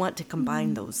if you want to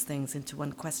combine those things into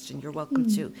one question, you're welcome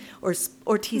to,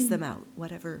 or tease them out,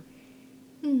 whatever.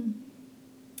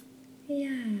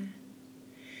 Yeah.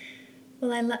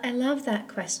 Well, I love that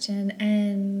question,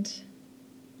 and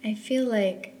I feel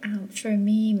like for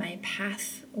me, my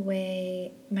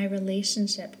pathway, my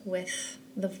relationship with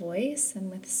the voice and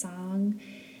with song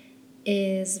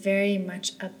is very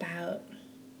much about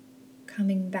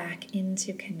coming back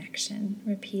into connection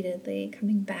repeatedly,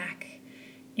 coming back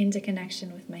into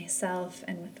connection with myself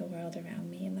and with the world around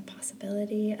me, and the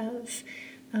possibility of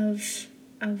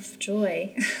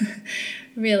joy,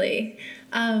 really.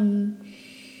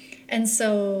 And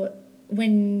so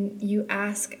when you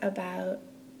ask about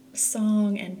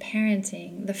song and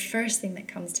parenting, the first thing that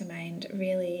comes to mind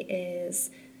really is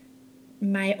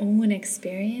my own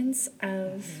experience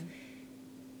of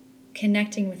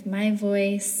connecting with my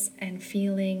voice and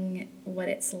feeling what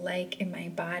it's like in my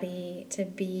body to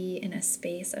be in a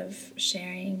space of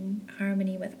sharing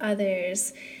harmony with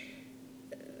others.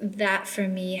 That for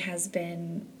me has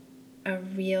been a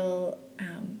real,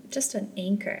 just an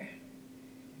anchor,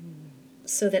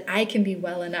 so that I can be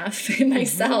well enough in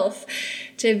myself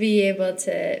to be able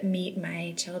to meet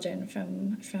my children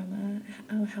from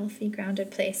a healthy,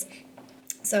 grounded place.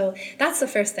 So that's the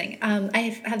first thing.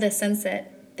 I have the sense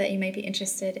that you might be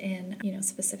interested in,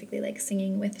 specifically like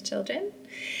singing with children.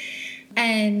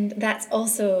 And that's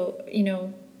also,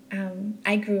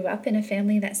 I grew up in a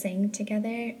family that sang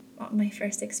together. All my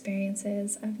first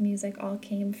experiences of music all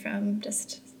came from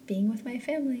just being with my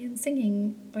family and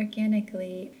singing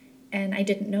organically. And I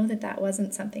didn't know that that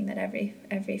wasn't something that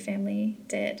every family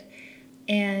did.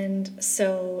 And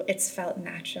so it's felt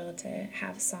natural to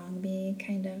have song be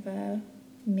kind of a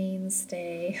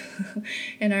mainstay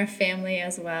in our family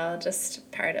as well.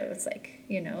 Just part of it's like,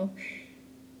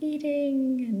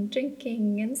 eating and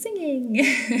drinking and singing,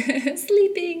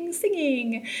 sleeping,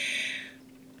 singing.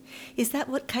 Is that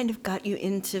what kind of got you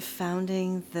into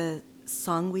founding the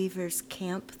Songweavers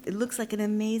Camp? It looks like an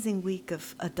amazing week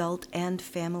of adult and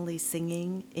family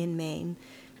singing in Maine.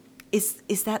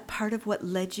 Is that part of what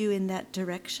led you in that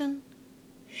direction?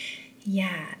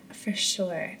 Yeah, for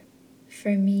sure.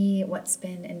 For me, what's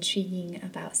been intriguing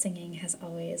about singing has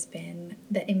always been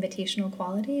the invitational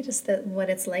quality, just what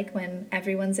it's like when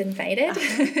everyone's invited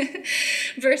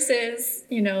versus,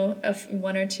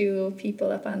 one or two people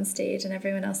up on stage and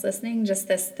everyone else listening, just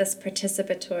this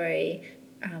participatory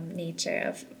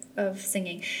nature of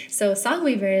singing. So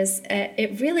Songweavers,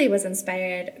 it really was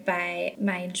inspired by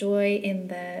my joy in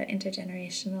the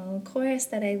intergenerational chorus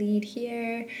that I lead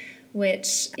here,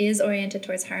 which is oriented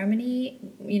towards harmony,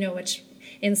 which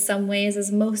in some ways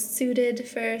is most suited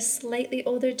for slightly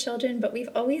older children, but we've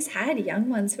always had young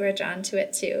ones who are drawn to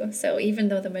it too. So even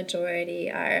though the majority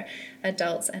are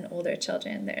adults and older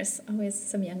children, there's always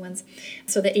some young ones.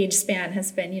 So the age span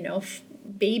has been,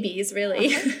 babies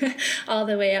really, all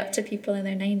the way up to people in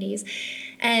their 90s.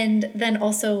 And then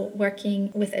also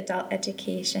working with adult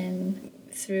education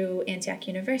through Antioch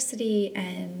University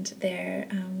and their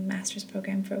master's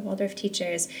program for Waldorf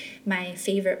teachers. My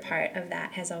favorite part of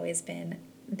that has always been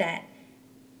that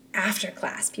after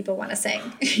class, people want to sing.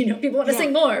 People want to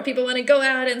sing more. People want to go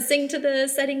out and sing to the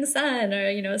setting sun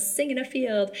or, sing in a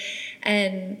field.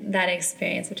 And that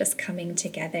experience of just coming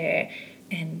together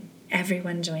and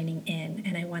everyone joining in.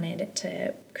 And I wanted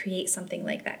to create something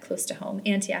like that close to home.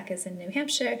 Antioch is in New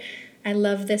Hampshire. I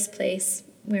love this place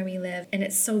where we live, and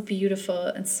it's so beautiful,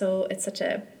 and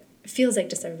it feels like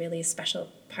just a really special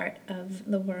part of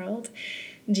the world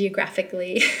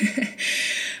geographically.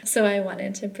 So I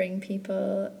wanted to bring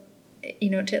people,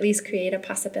 to at least create a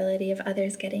possibility of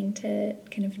others getting to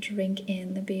kind of drink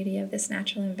in the beauty of this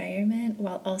natural environment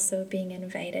while also being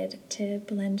invited to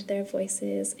blend their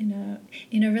voices in a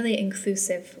really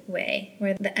inclusive way,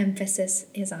 where the emphasis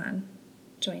is on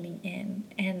joining in,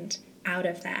 and out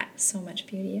of that, so much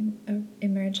beauty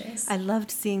emerges. I loved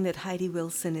seeing that Heidi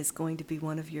Wilson is going to be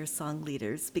one of your song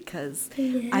leaders, because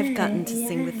I've gotten to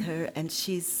sing with her, and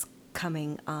she's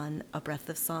coming on A Breath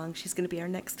of Song. She's going to be our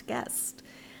next guest.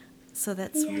 So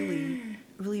that's really,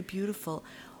 really beautiful.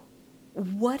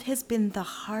 What has been the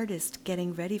hardest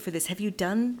getting ready for this? Have you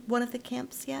done one of the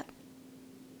camps yet?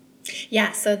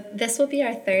 Yeah, so this will be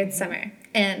our third summer,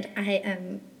 and I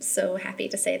am so happy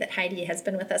to say that Heidi has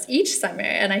been with us each summer,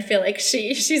 and I feel like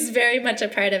she's very much a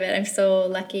part of it. I'm so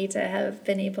lucky to have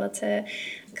been able to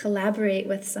collaborate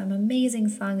with some amazing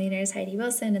song leaders, Heidi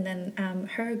Wilson, and then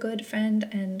her good friend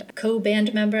and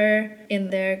co-band member in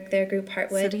their group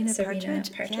Heartwood, Serena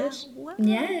Partridge.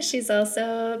 Yeah, she's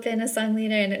also been a song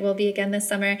leader, and it will be again this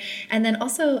summer. And then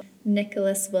also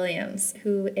Nicholas Williams,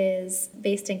 who is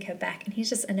based in Quebec, and he's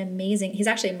just he's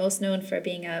actually most known for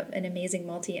being an amazing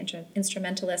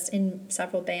multi-instrumentalist in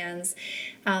several bands.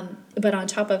 But on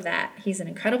top of that, he's an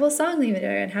incredible song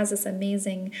leader and has this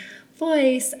amazing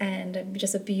voice and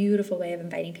just a beautiful way of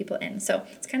inviting people in. So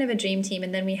it's kind of a dream team.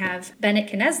 And then we have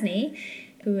Bennett Knesny,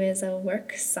 who is a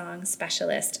work song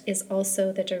specialist, is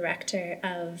also the director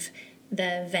of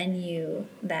the venue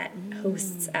that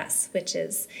hosts us, which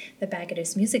is the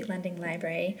Bagados Music Lending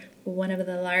Library, one of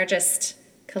the largest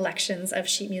collections of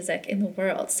sheet music in the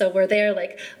world. So we're there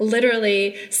like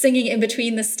literally singing in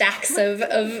between the stacks of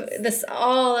this,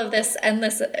 all of this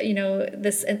endless,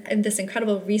 this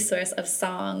incredible resource of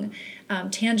song,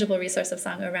 tangible resource of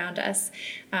song around us.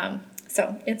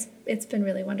 So it's been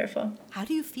really wonderful. How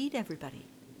do you feed everybody?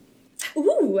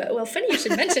 Ooh, well, funny you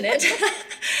should mention it.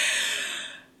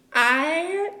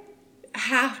 I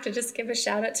have to just give a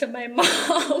shout out to my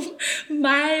mom.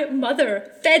 My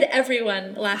mother fed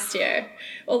everyone last year,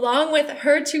 along with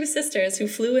her two sisters who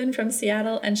flew in from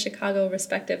Seattle and Chicago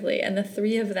respectively. And the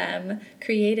three of them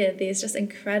created these just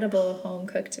incredible home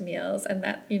cooked meals. And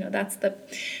that, that's the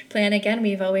plan. Again,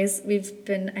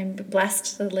 I'm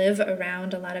blessed to live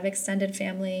around a lot of extended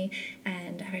family,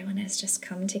 and everyone has just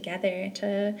come together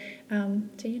to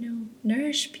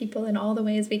nourish people in all the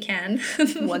ways we can.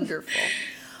 Wonderful.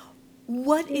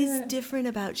 What is different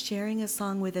about sharing a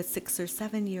song with a 6 or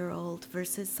 7 year old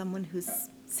versus someone who's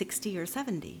 60 or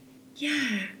 70?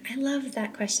 Yeah, I love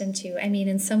that question too. I mean,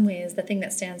 in some ways, the thing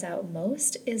that stands out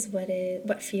most is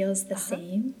what feels the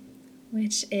same,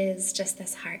 which is just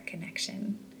this heart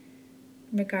connection,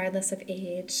 regardless of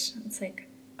age. It's like,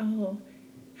 oh,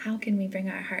 how can we bring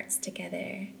our hearts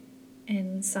together?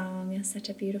 And song is such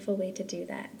a beautiful way to do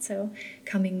that. So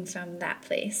coming from that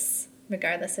place,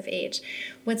 regardless of age.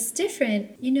 What's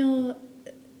different,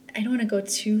 I don't want to go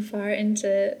too far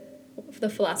into the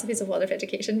philosophies of Waldorf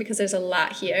education because there's a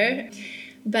lot here.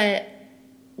 But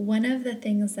one of the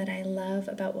things that I love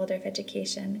about Waldorf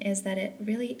education is that it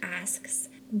really asks,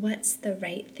 what's the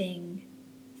right thing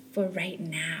for right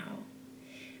now?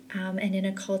 And in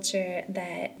a culture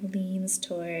that leans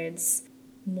towards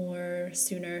more,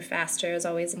 sooner, faster is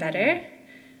always better,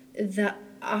 the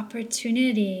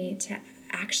opportunity to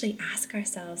actually ask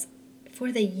ourselves,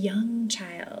 for the young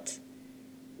child,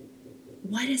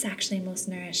 what is actually most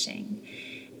nourishing?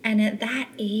 And at that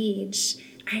age,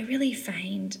 I really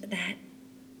find that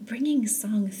bringing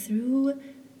song through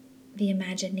the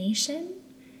imagination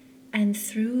and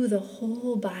through the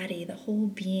whole body, the whole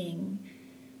being,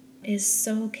 is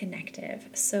so connective.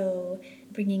 So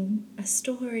bringing a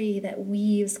story that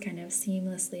weaves kind of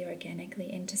seamlessly,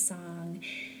 organically into song,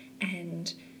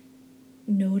 and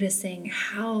noticing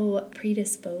how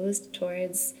predisposed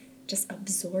towards just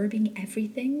absorbing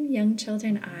everything young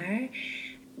children are.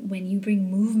 When you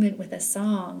bring movement with a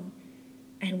song,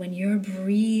 and when you're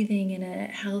breathing in a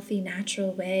healthy,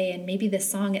 natural way, and maybe the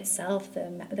song itself,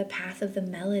 the path of the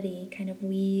melody kind of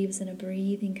weaves in a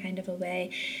breathing kind of a way,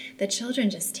 the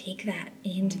children just take that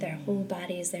into their whole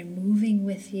bodies. They're moving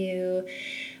with you.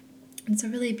 It's a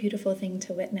really beautiful thing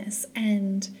to witness.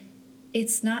 And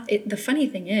the funny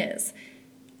thing is,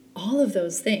 all of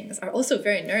those things are also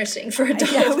very nourishing for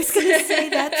adults. Yeah, I was going to say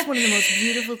that's one of the most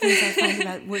beautiful things I find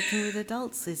about working with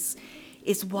adults is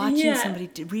watching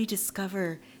somebody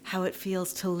rediscover how it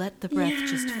feels to let the breath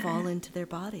just fall into their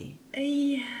body.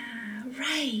 Yeah,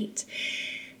 right.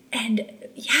 And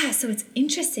so it's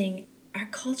interesting. Our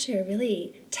culture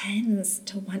really tends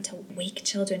to want to wake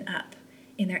children up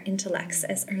in their intellects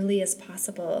as early as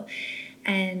possible.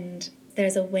 And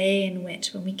there's a way in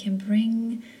which when we can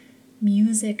bring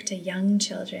music to young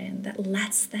children that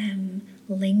lets them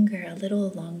linger a little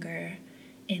longer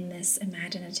in this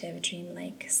imaginative,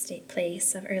 dreamlike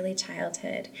place of early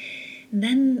childhood,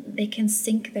 then they can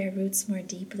sink their roots more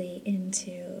deeply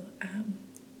into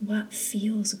what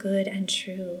feels good and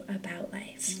true about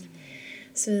life.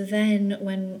 So then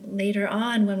later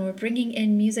on, when we're bringing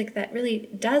in music that really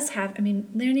does have,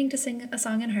 learning to sing a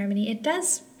song in harmony, it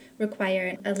does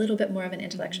require a little bit more of an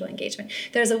intellectual engagement.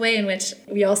 There's a way in which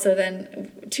we also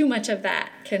then, too much of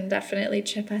that can definitely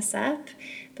trip us up.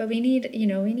 But we need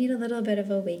a little bit of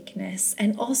awakeness,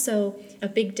 and also a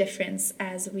big difference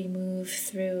as we move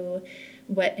through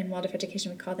what in Waldorf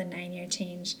education we call the 9-year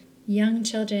change. Young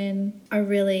children are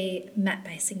really met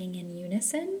by singing in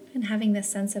unison and having this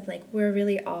sense of like, we're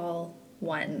really all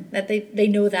one, that they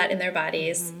know that in their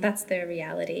bodies, that's their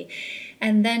reality.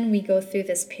 And then we go through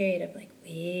this period of like,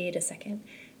 wait a second,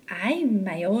 I'm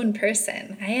my own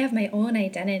person. I have my own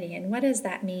identity. And what does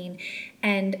that mean?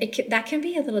 And that can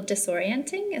be a little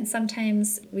disorienting. And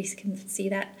sometimes we can see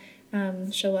that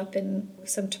show up in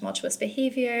some tumultuous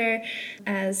behavior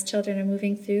as children are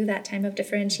moving through that time of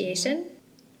differentiation.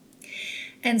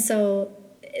 And so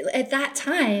at that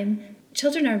time,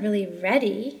 children are really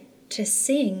ready to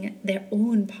sing their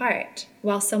own part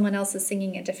while someone else is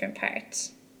singing a different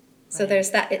part. So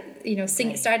there's that,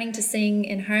 starting to sing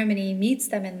in harmony meets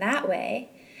them in that way,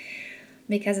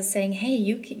 because it's saying, hey,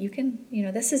 you can,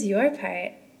 this is your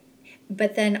part,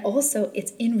 but then also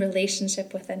it's in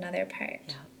relationship with another part.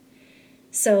 Yeah.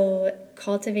 So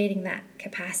cultivating that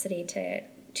capacity to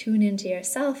tune into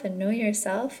yourself and know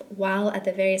yourself while at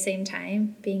the very same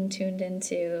time being tuned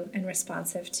into and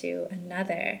responsive to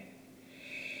another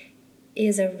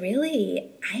is a really,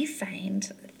 I find,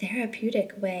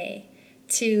 therapeutic way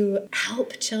to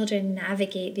help children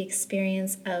navigate the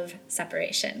experience of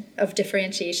separation, of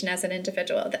differentiation as an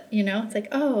individual. It's like,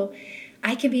 oh,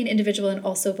 I can be an individual and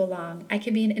also belong. I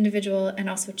can be an individual and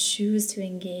also choose to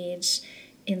engage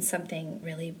in something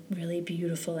really, really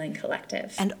beautiful and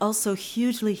collective. And also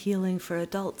hugely healing for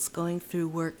adults going through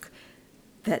work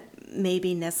that may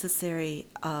be necessary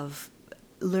of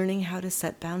learning how to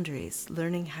set boundaries,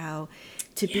 learning how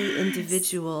to be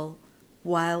individual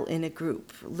while in a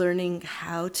group, learning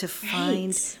how to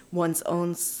find one's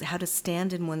own, how to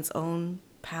stand in one's own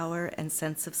power and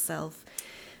sense of self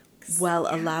while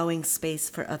allowing space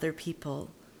for other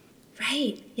people.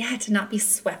 Right. Yeah, to not be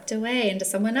swept away into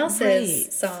someone else's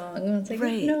Right. song. It's like,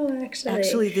 Right. no, actually.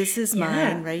 Actually, this is Yeah.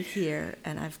 mine right here,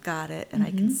 and I've got it, and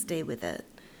I can stay with it.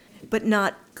 But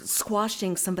not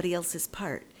squashing somebody else's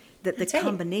part. That the That's right.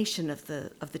 combination of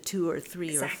the two or three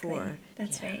Exactly. or four.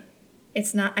 That's Yeah. right.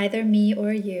 It's not either me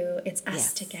or you, it's us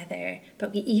Yes. together.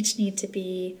 But we each need to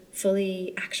be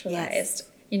fully actualized.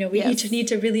 You know, we Yes. each need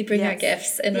to really bring our Yes.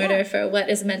 gifts in Yeah. order for what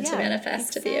is meant to Yeah,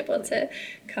 manifest to be able to exactly.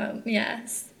 come.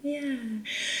 Yes. Yeah.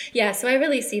 Yeah, so I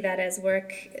really see that as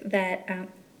work that,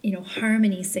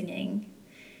 harmony singing.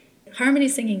 Harmony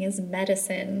singing is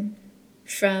medicine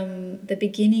from the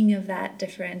beginning of that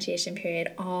differentiation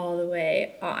period all the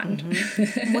way on.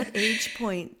 What age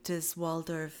point does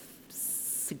Waldorf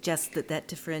suggest that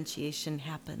differentiation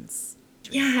happens?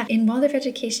 Yeah, in Waldorf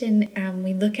education,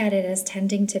 we look at it as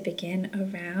tending to begin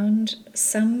around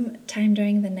sometime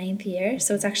during the 9th year.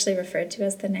 So it's actually referred to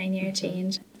as the 9-year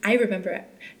change. I remember,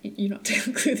 you don't have to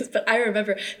include this, but I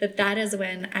remember that is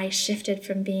when I shifted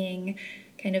from being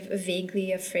kind of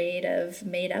vaguely afraid of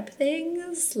made up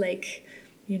things like,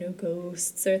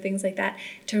 ghosts or things like that,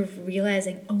 to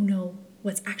realizing, oh no,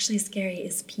 what's actually scary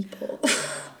is people.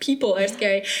 People are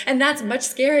scary. And that's much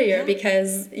scarier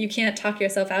because you can't talk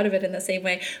yourself out of it in the same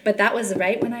way. But that was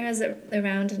right when I was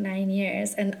around 9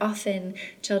 years. And often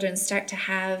children start to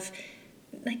have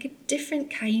like a different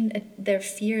kind, their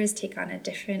fears take on a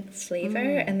different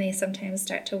flavor. And they sometimes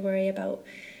start to worry about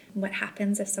what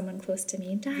happens if someone close to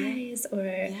me dies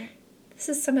or...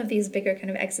 This is some of these bigger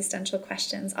kind of existential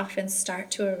questions often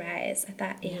start to arise at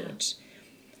that age.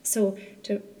 So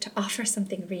to offer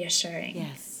something reassuring,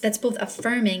 that's both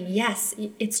affirming, yes,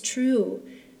 it's true,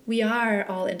 we are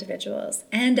all individuals,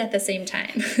 and at the same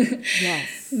time,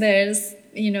 there's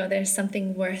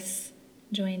something worth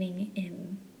joining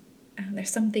in. There's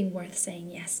something worth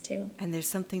saying yes to. And there's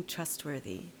something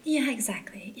trustworthy. Yeah,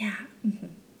 exactly. Yeah. Mm-hmm.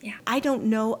 Yeah. I don't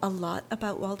know a lot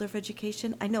about Waldorf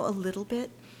education. I know a little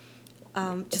bit.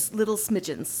 Just little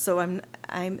smidgens. So I'm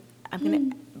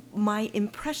gonna. My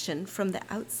impression from the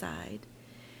outside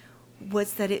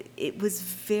was that it was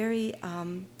very,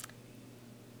 and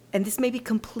this may be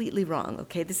completely wrong.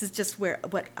 Okay, this is just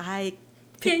what I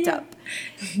picked up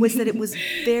was that it was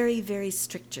very, very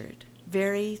structured,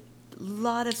 very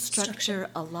lot of structure,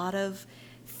 a lot of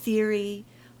theory,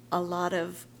 a lot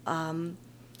of and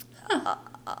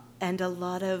a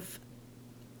lot of.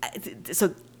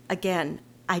 So again,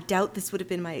 I doubt this would have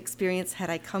been my experience had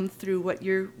I come through what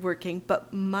you're working,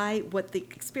 but what the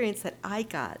experience that I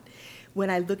got when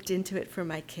I looked into it for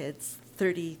my kids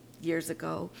 30 years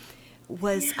ago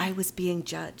was I was being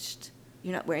judged.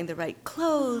 You're not wearing the right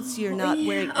clothes, you're not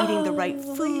eating the right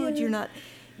food, you're not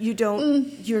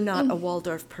a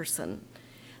Waldorf person.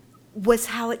 Was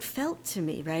how it felt to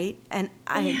me, right? And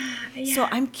so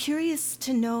I'm curious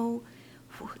to know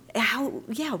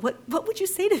what would you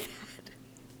say to that?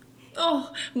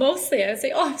 Oh, mostly I would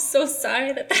say, I'm so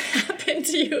sorry that happened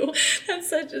to you. I'm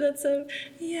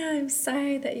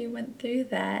sorry that you went through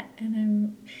that. And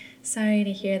I'm sorry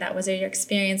to hear that was your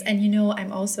experience. And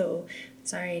I'm also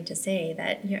sorry to say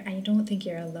that I don't think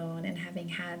you're alone in having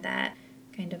had that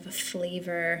kind of a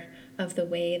flavor of the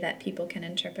way that people can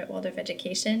interpret Waldorf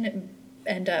education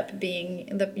end up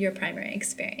being your primary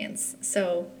experience.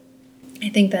 So I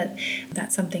think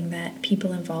that's something that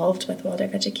people involved with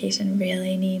Waldorf education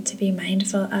really need to be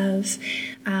mindful of,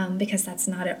 because that's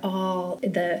not at all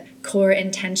the core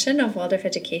intention of Waldorf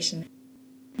education.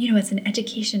 It's an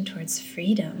education towards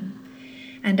freedom.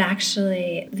 And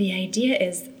actually, the idea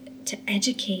is to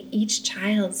educate each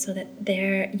child so that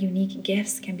their unique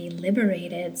gifts can be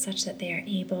liberated such that they are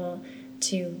able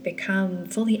to become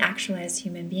fully actualized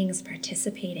human beings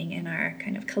participating in our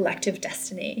kind of collective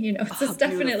destiny. It's just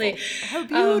definitely... How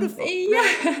beautiful.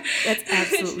 Yeah. That's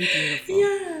absolutely beautiful.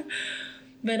 Yeah.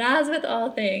 But as with all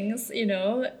things,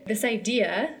 this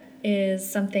idea is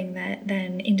something that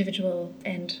then individual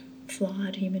and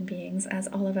flawed human beings, as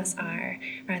all of us are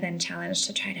then challenged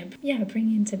to try to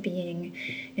bring into being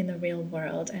in the real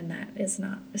world, and that is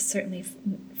certainly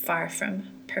far from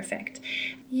perfect.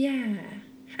 Yeah.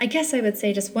 I guess I would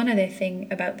say just one other thing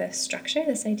about the structure,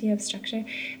 this idea of structure,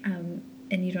 and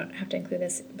you don't have to include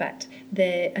this, but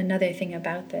another thing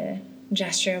about the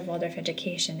gesture of Waldorf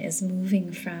education is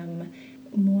moving from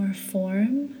more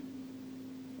form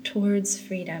towards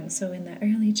freedom. So in the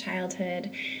early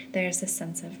childhood, there's a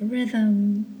sense of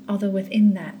rhythm, although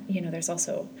within that, there's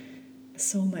also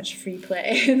so much free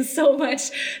play and so much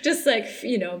just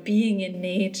being in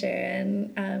nature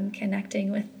and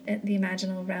connecting with the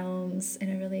imaginal realms in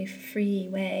a really free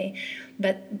way,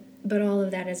 but all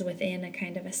of that is within a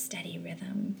kind of a steady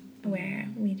rhythm. where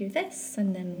we do this,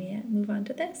 and then we move on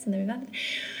to this, and then we move on to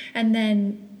and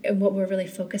then what we're really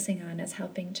focusing on is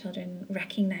helping children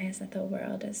recognize that the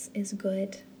world is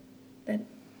good, that,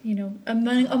 you know,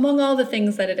 among all the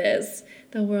things that it is,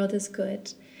 the world is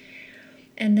good.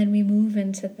 And then we move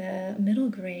into the middle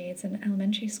grades in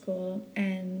elementary school,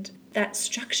 and that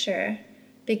structure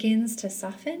begins to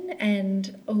soften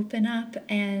and open up.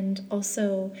 And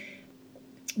also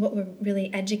what we're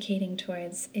really educating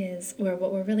towards is, or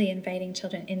what we're really inviting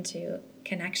children into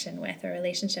connection with or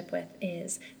relationship with,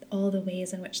 is all the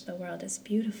ways in which the world is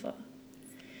beautiful.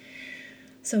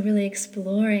 So really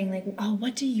exploring, like, oh,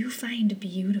 what do you find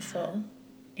beautiful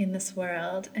in this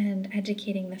world? And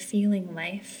educating the feeling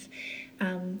life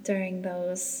during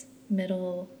those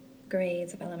middle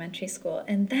grades of elementary school.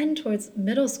 And then towards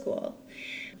middle school,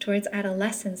 towards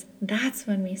adolescence, that's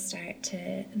when we start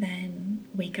to then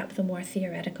wake up the more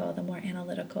theoretical, the more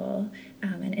analytical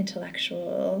and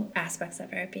intellectual aspects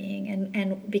of our being.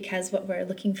 And because what we're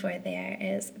looking for there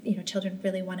is, you know, children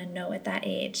really want to know at that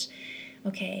age,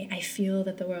 okay, I feel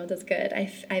that the world is good.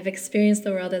 I've experienced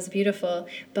the world as beautiful,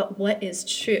 but what is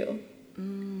true?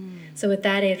 So at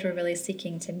that age, we're really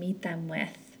seeking to meet them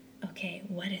with, okay,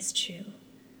 what is true?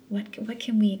 What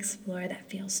can we explore that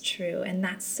feels true? And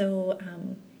that's so,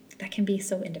 that can be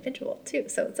so individual too.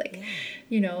 So it's like,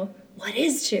 you know, what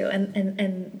is true?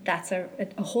 And that's a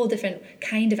whole different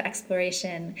kind of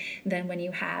exploration than when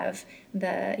you have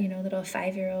the, you know, little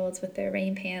 5-year-olds with their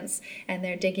rain pants and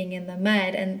they're digging in the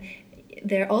mud. And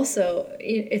they're also,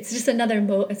 it's just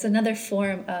another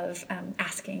form of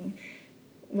asking,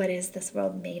 what is this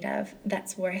world made of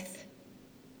that's worth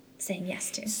saying yes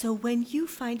to? So when you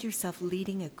find yourself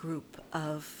leading a group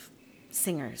of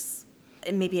singers,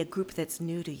 and maybe a group that's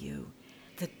new to you,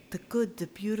 the good, the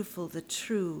beautiful, the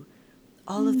true,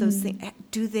 all of those things,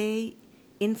 do they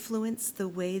influence the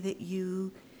way that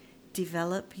you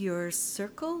develop your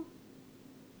circle?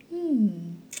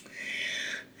 I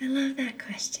love that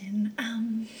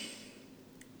question.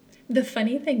 The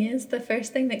funny thing is, the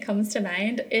first thing that comes to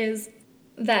mind is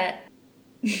that,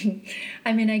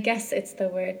 I mean, I guess it's the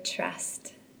word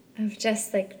trust, of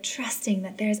just like trusting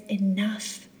that there's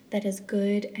enough that is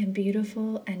good and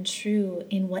beautiful and true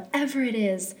in whatever it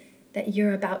is that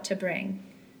you're about to bring,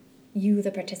 you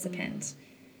the participant,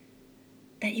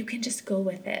 that you can just go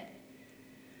with it.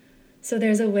 So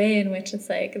there's a way in which it's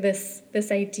like this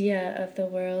idea of the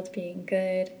world being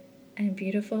good and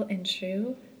beautiful and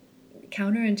true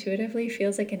counterintuitively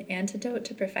feels like an antidote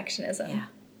to perfectionism. Yeah.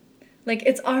 Like,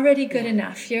 it's already good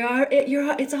enough.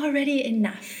 It's already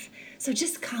enough. So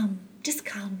just come.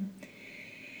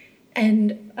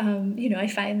 And, you know, I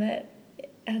find that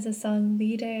as a song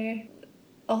leader,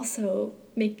 also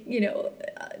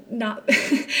not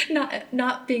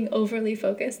being overly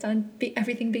focused on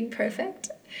everything being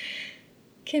perfect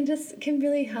can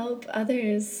really help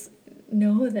others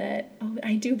know that, oh,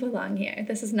 I do belong here.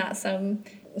 This is not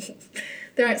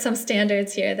there aren't some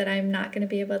standards here that I'm not going to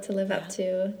be able to live up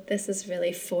to. This is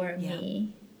really for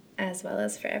me as well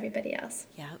as for everybody else.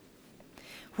 Yeah.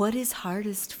 What is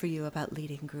hardest for you about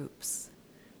leading groups?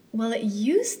 Well, it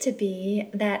used to be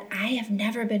that I have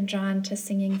never been drawn to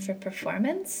singing for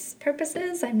performance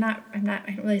purposes. I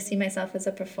don't really see myself as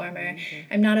a performer.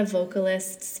 I'm not a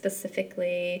vocalist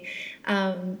specifically.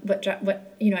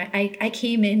 I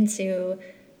came into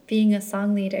being a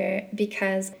song leader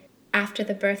because after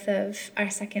the birth of our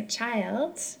second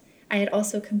child, I had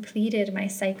also completed my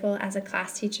cycle as a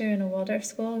class teacher in a Waldorf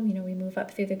school. You know, we move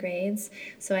up through the grades.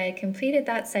 So I had completed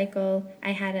that cycle.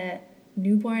 I had a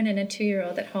newborn and a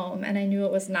 2-year-old at home, and I knew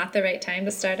it was not the right time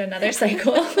to start another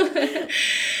cycle.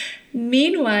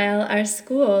 Meanwhile, our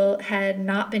school had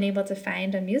not been able to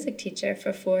find a music teacher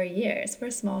for 4 years. We're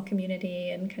a small community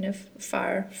and kind of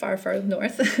far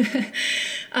north.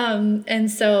 And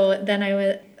so then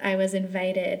I was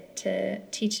invited to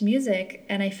teach music,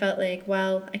 and I felt like,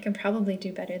 well, I can probably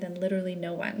do better than literally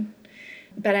no one.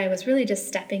 But I was really just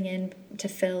stepping in to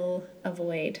fill a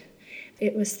void.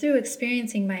 It was through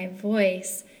experiencing my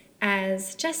voice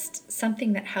as just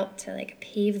something that helped to like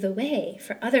pave the way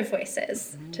for other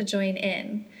voices to join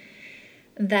in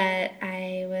that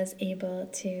I was able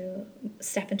to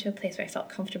step into a place where I felt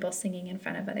comfortable singing in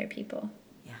front of other people.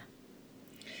 Yeah.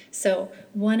 So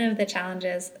one of the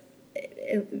challenges,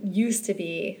 it used to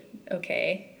be,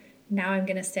 okay, now I'm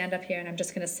going to stand up here and I'm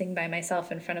just going to sing by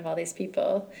myself in front of all these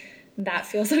people. That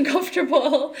feels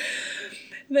uncomfortable.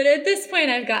 But at this point,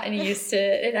 I've gotten used to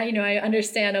it. I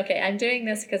understand, okay, I'm doing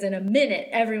this because in a minute,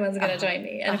 everyone's going to join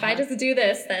me. And if I just do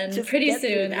this, then just pretty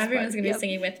soon, everyone's going to be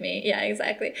singing with me. Yeah,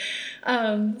 exactly.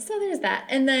 So there's that.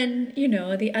 And then,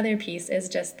 the other piece is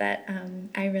just that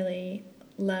I really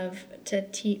love to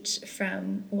teach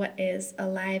from what is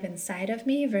alive inside of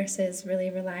me versus really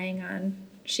relying on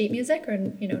sheet music or,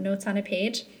 notes on a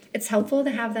page. It's helpful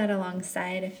to have that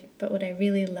alongside, but what I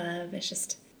really love is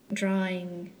just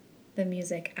drawing the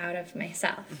music out of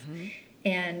myself. Mm-hmm.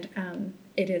 And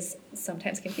it is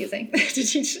sometimes confusing to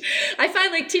teach. I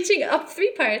find like teaching up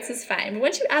 3 parts is fine. But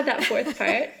once you add that 4th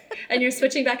part and you're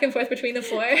switching back and forth between the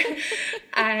 4,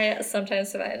 I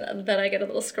sometimes find that I get a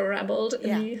little scrambled.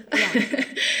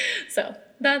 So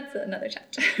that's another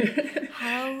chapter.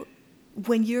 How,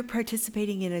 when you're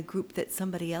participating in a group that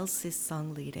somebody else is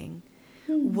song leading,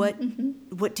 what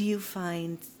do you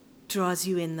find draws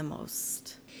you in the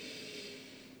most?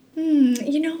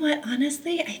 You know what?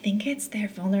 Honestly, I think it's their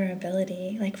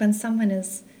vulnerability. Like when someone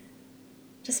is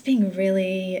just being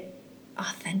really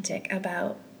authentic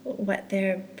about what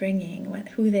they're bringing,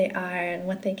 who they are and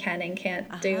what they can and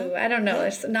can't do. I don't know.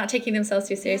 It's not taking themselves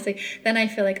too seriously. Yeah. Then I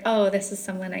feel like, oh, this is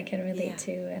someone I can relate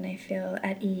to and I feel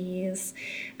at ease.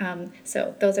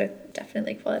 So those are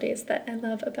definitely qualities that I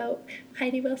love about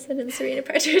Heidi Wilson and Serena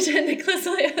Partridge and Nicholas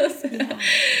Williams.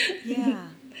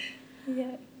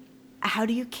 Yeah. How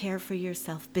do you care for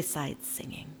yourself besides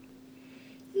singing?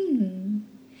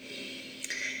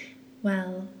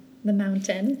 Well, the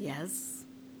mountain. Yes.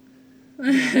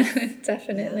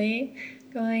 Definitely. Yeah.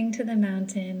 Going to the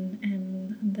mountain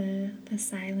and the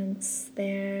silence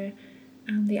there,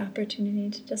 the opportunity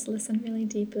to just listen really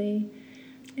deeply.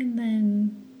 And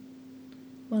then,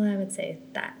 well, I would say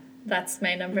that's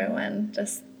my number one,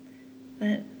 just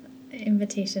that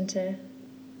invitation to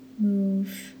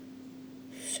move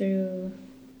through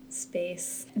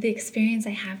space. The experience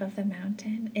I have of the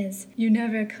mountain is you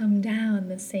never come down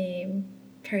the same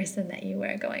person that you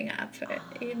were going up.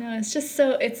 It's just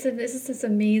so, this is this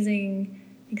amazing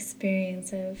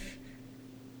experience of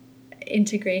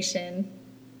integration,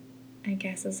 I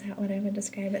guess is what I would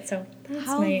describe it. So that's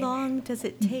How long does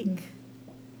it take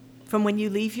from when you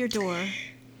leave your door?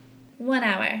 1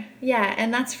 hour. Yeah,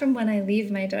 and that's from when I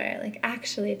leave my door. Like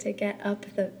actually to get up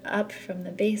from the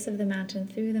base of the mountain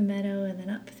through the meadow and then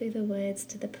up through the woods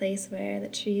to the place where the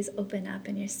trees open up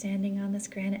and you're standing on this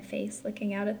granite face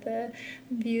looking out at the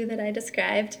view that I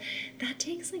described. That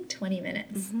takes like 20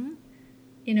 minutes. Mm-hmm.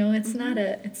 It's not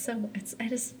I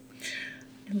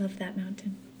love that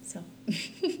mountain. So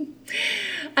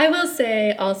I will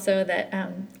say also that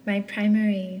my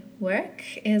primary work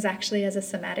is actually as a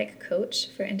somatic coach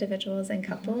for individuals and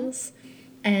couples.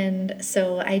 And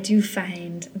so I do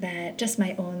find that just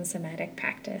my own somatic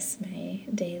practice, my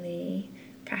daily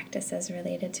practices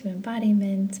related to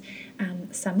embodiment,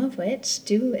 some of which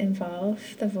do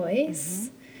involve the voice,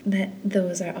 that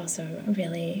those are also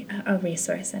really a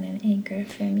resource and an anchor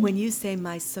for me. When you say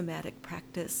my somatic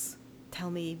practice,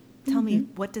 tell me,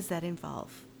 what does that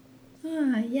involve?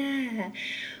 Yeah.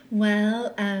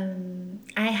 Well,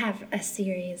 I have a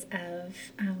series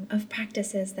of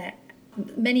practices that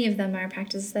many of them are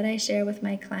practices that I share with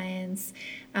my clients,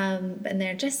 and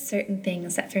they're just certain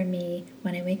things that for me,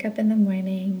 when I wake up in the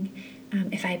morning,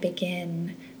 if I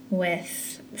begin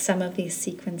with some of these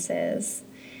sequences,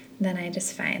 then I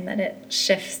just find that it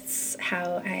shifts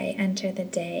how I enter the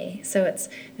day. So it's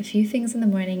a few things in the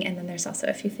morning, and then there's also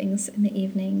a few things in the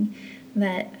evening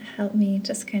that help me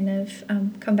just kind of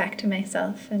come back to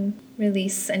myself and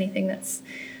release anything that's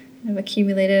kind of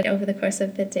accumulated over the course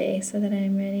of the day so that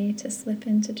I'm ready to slip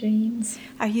into dreams.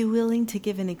 Are you willing to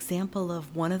give an example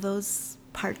of one of those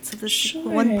parts of the Sure.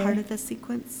 one part of the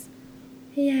sequence?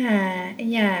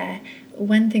 Yeah.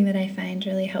 One thing that I find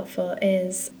really helpful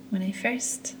is when I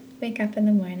first wake up in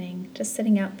the morning, just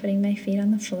sitting out, putting my feet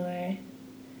on the floor,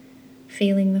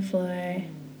 feeling the floor,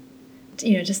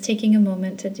 just taking a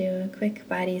moment to do a quick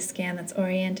body scan that's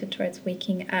oriented towards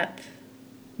waking up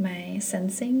my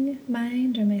sensing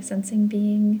mind or my sensing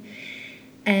being,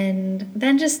 and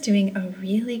then just doing a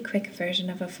really quick version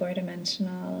of a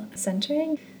 4-dimensional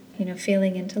centering,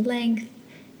 feeling into length,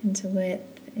 into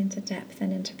width, into depth,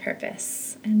 and into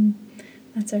purpose. And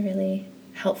that's a really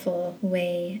helpful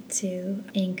way to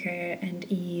anchor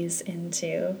and ease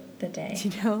into the day.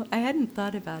 I hadn't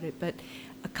thought about it, but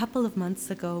a couple of months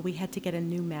ago we had to get a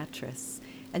new mattress,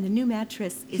 and the new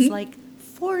mattress is like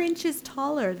 4 inches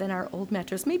taller than our old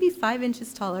mattress, maybe 5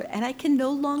 inches taller, and I can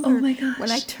no longer, oh my gosh,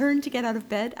 when I turn to get out of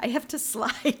bed, I have to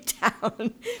slide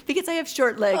down because I have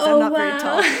short legs. I'm not very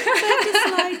tall. So I have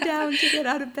to slide down to get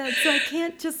out of bed, so I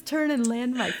can't just turn and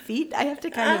land my feet. I have to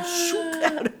kind of shoot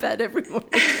out of bed every morning.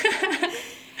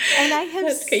 And I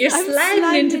have, you're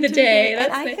sliding into the day.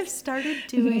 And I have started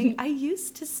doing, I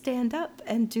used to stand up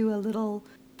and do a little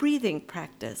breathing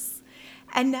practice.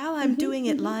 And now I'm doing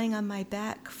it lying on my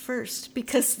back first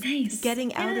because Nice.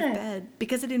 getting out of bed,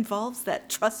 because it involves that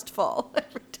trust fall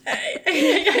every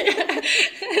time.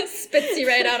 Spits you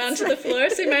right out onto the floor,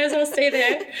 so you might as well stay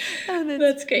there. Oh,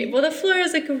 That's great. Well, the floor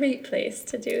is a great place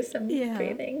to do some Yeah.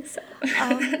 breathing. So.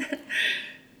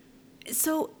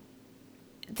 So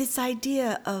this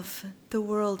idea of the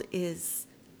world is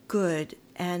good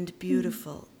and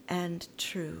beautiful and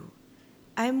true.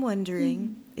 I'm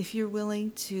wondering if you're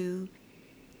willing to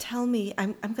tell me,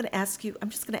 I'm just going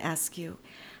to ask you,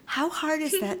 how hard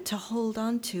is that to hold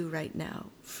on to right now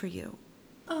for you?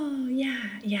 Oh,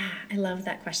 yeah. I love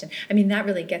that question. I mean, that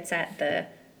really gets at the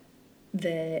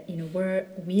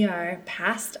we are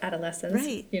past adolescence,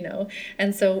 Right.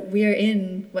 and so we're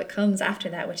in what comes after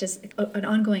that, which is an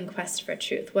ongoing quest for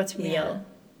truth. What's real?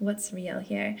 What's real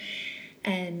here?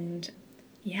 And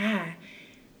yeah,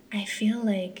 I feel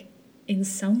like in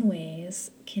some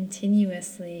ways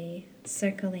continuously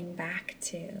circling back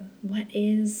to what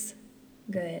is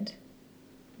good,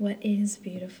 what is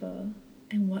beautiful,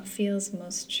 and what feels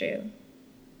most true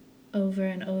over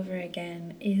and over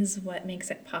again is what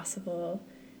makes it possible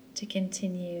to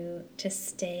continue to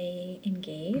stay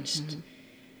engaged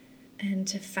and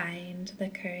to find the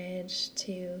courage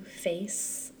to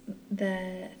face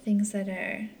the things that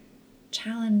are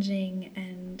challenging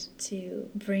and to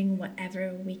bring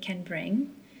whatever we can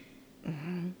bring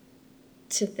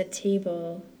to the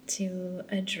table to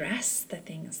address the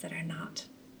things that are not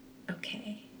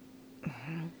okay.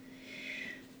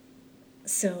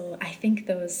 So I think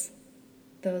those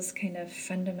kind of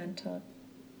fundamental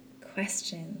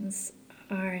questions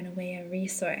are in a way a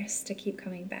resource to keep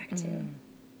coming back to.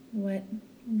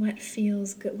 What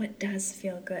feels good, what does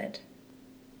feel good,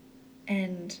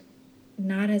 and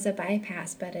not as a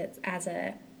bypass, but it's as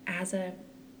a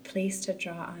place to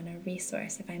draw on, a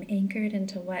resource. If I'm anchored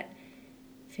into what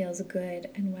feels good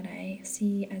and what I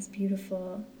see as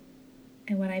beautiful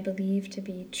and what I believe to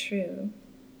be true,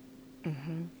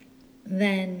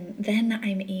 then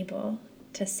I'm able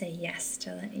to say yes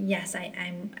to yes.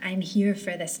 I'm here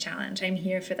for this challenge. I'm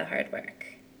here for the hard work.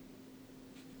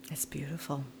 It's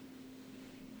beautiful.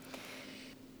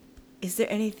 Is there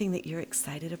anything that you're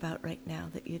excited about right now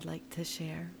that you'd like to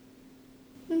share?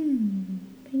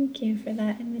 Thank you for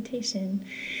that invitation.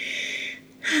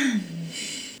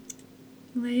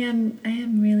 Well, I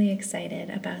am really excited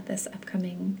about this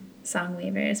upcoming Song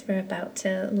Weavers. We're about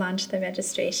to launch the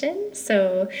registration.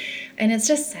 And it's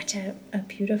just such a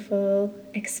beautiful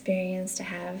experience to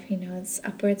have. It's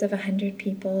upwards of 100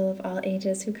 people of all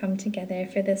ages who come together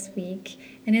for this week.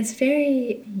 And it's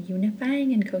very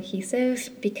unifying and cohesive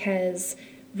because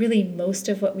really most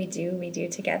of what we do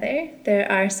together.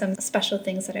 There are some special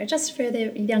things that are just for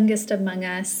the youngest among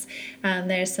us.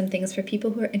 There's some things for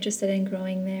people who are interested in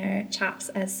growing their chops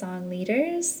as song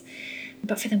leaders.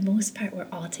 But for the most part, we're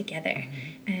all together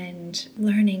and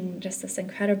learning just this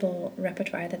incredible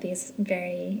repertoire that these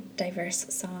very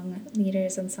diverse song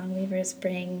leaders and song weavers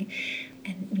bring.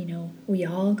 And, we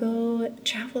all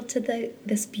travel to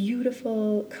this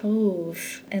beautiful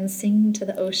cove and sing to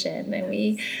the ocean. And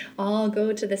we all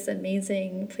go to this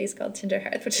amazing place called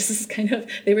Tinderhearth, which is this kind of,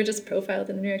 they were just profiled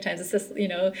in the New York Times. It's this,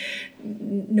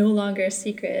 no longer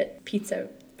secret pizza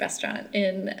restaurant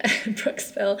in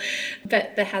Brooksville,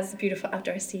 but that has beautiful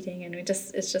outdoor seating, and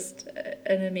it's just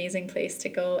an amazing place to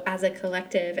go as a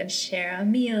collective and share a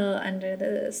meal under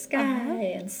the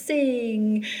sky and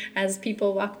sing as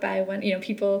people walk by.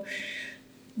 People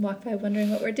walk by wondering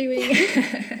what we're doing.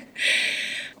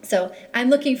 So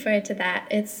I'm looking forward to that.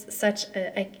 It's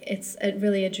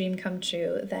really a dream come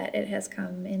true that it has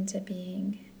come into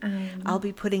being. I'll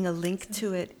be putting a link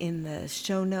to it in the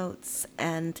show notes,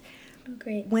 and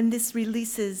great. When this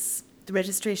releases, the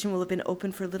registration will have been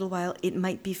open for a little while. It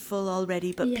might be full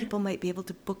already, but people might be able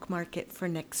to bookmark it for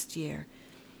next year.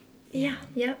 Yeah.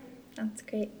 Yep. That's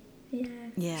great. Yeah.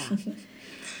 Yeah.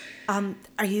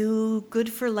 Are you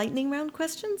good for lightning round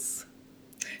questions?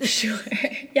 Sure.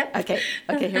 Yep. Okay,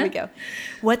 here we go.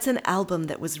 What's an album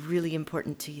that was really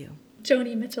important to you?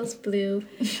 Joni Mitchell's Blue.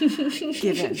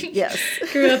 Given, yes.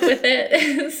 Grew up with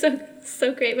it.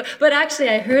 So great. But actually,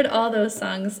 I heard all those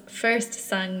songs first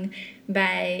sung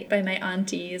by my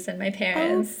aunties and my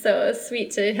parents. So it's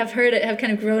sweet to have heard it, have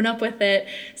kind of grown up with it,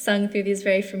 sung through these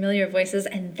very familiar voices,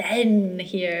 and then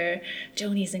hear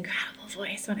Joni's incredible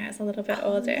voice when I was a little bit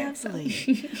older. Lovely.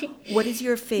 So. What is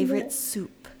your favorite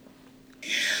soup?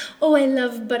 Oh, I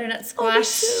love butternut squash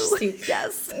soup.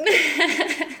 Yes.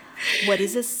 What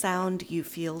is a sound you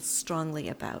feel strongly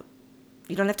about?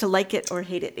 You don't have to like it or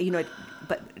hate it,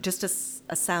 but just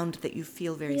a sound that you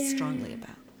feel very strongly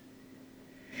about.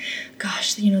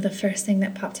 gosh, the first thing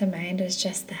that popped to mind is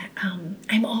just that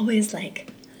I'm always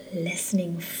like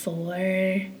listening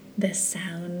for the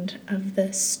sound of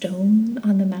the stone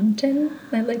on the mountain.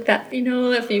 I like that,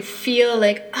 if you feel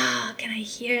like, can I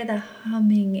hear the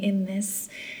humming in this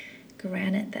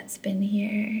granite that's been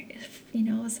here,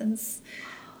 since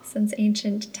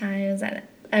ancient times. And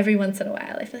every once in a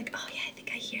while I feel like, I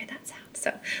think I hear that sound.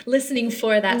 So listening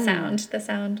for that sound, the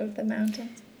sound of the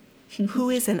mountains. Who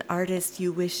is an artist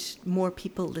you wish more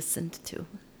people listened to?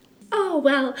 Oh,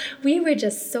 well, we were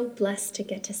just so blessed to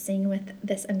get to sing with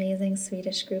this amazing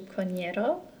Swedish group,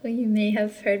 Kongero, who you may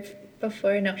have heard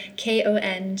before. No,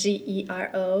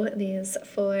 Kongero, these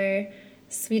 4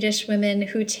 Swedish women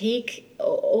who take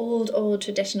old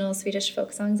traditional Swedish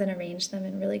folk songs and arrange them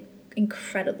in really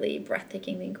incredibly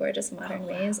breathtakingly gorgeous modern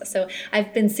ways. So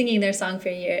I've been singing their songs for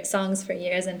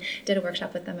years and did a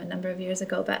workshop with them a number of years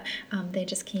ago, but they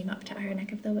just came up to our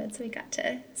neck of the woods, so we got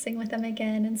to sing with them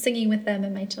again, and singing with them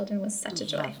and my children was such a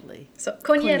joy. Lovely. So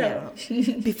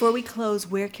Kongero. Before we close,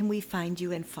 where can we find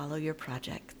you and follow your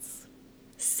projects?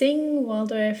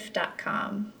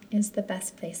 Singwaldorf.com is the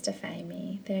best place to find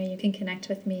me. There you can connect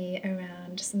with me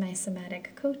around my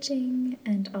somatic coaching,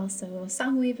 and also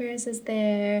Song Weavers is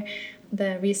there.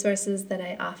 The resources that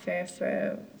I offer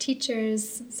for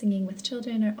teachers singing with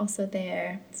children are also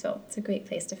there. So it's a great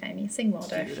place to find me. Sing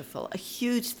Waldorf. Beautiful. A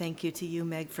huge thank you to you,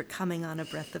 Meg, for coming on A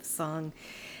Breath of Song.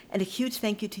 And a huge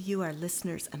thank you to you, our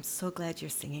listeners. I'm so glad you're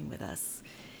singing with us.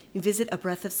 You visit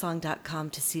abreathofsong.com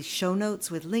to see show notes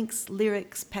with links,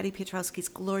 lyrics, Patty Piotrowski's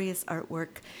glorious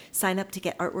artwork. Sign up to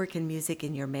get artwork and music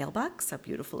in your mailbox. How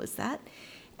beautiful is that?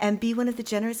 And be one of the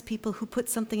generous people who put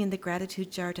something in the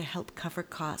gratitude jar to help cover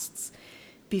costs.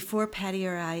 Before Patty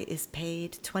or I is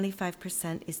paid,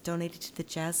 25% is donated to the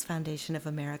Jazz Foundation of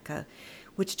America,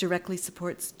 which directly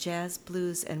supports jazz,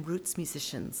 blues, and roots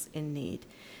musicians in need.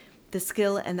 The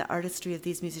skill and the artistry of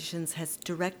these musicians has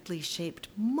directly shaped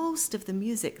most of the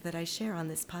music that I share on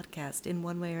this podcast in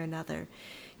one way or another,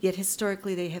 yet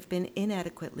historically they have been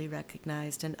inadequately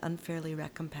recognized and unfairly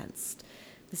recompensed.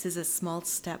 This is a small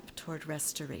step toward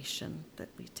restoration that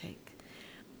we take.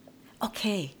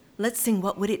 Okay, let's sing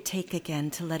What Would It Take again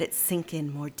to let it sink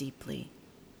in more deeply.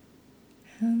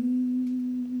 So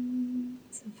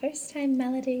first time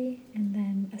melody, and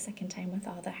then a second time with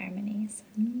all the harmonies.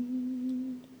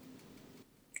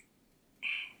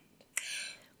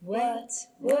 What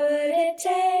would it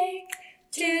take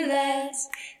to let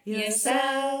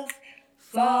yourself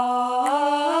fall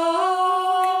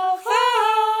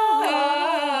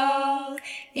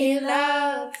in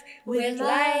love with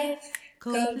life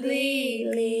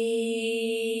completely?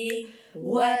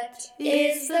 What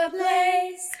is the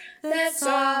place that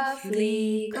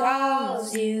softly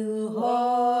calls you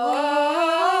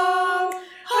home?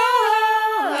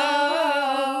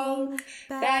 Home,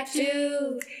 back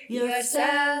to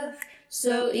yourself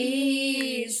so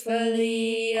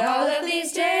easily. All of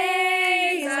these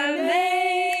days are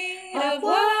made of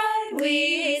what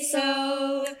we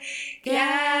sow.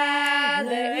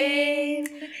 Gather in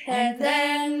and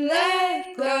then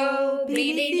let go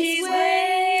beneath these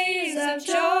waves of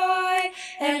joy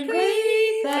and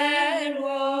grief and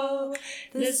woe.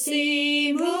 The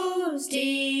sea moves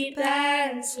deep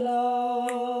and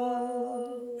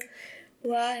slow.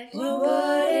 What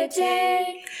would it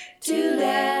take to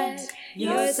let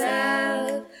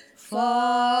yourself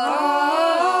fall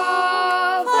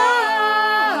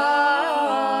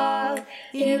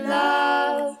in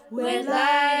love with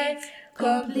life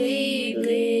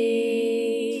completely?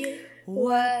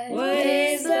 What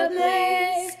is the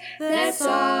place that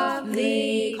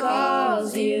softly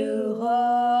calls you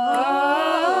home?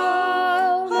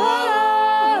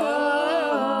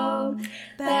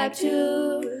 Back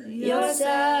to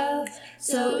yourself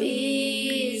so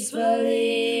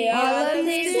easily. All of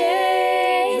these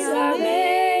days are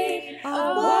made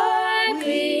of what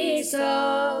we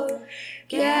sow.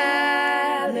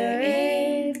 Gather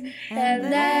in and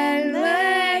then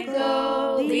let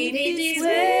go beneath these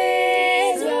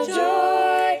waves of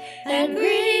joy and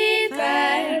grief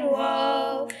and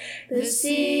woe. The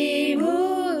sea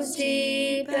moves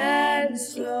deep and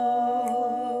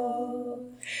slow.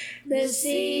 The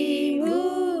sea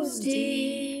moves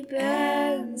deep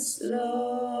and slow.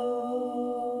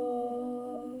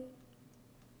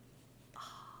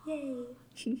 Yay.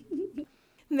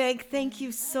 Meg, thank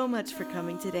you so much for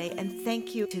coming today, and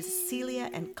thank you to Celia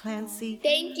and Clancy.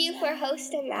 Thank you for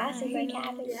hosting us in my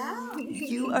cabin.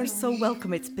 You are so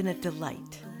welcome. It's been a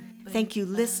delight. Thank you,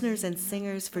 listeners and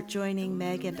singers, for joining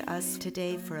Meg and us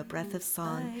today for A Breath of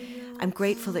Song. I'm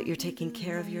grateful that you're taking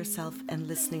care of yourself and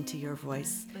listening to your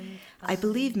voice. I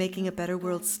believe making a better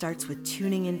world starts with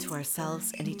tuning into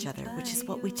ourselves and each other, which is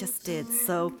what we just did.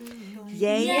 So,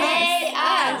 yay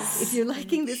us! If you're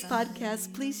liking this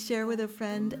podcast, please share with a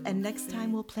friend, and next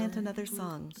time we'll plant another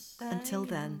song. Until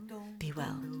then, be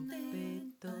well.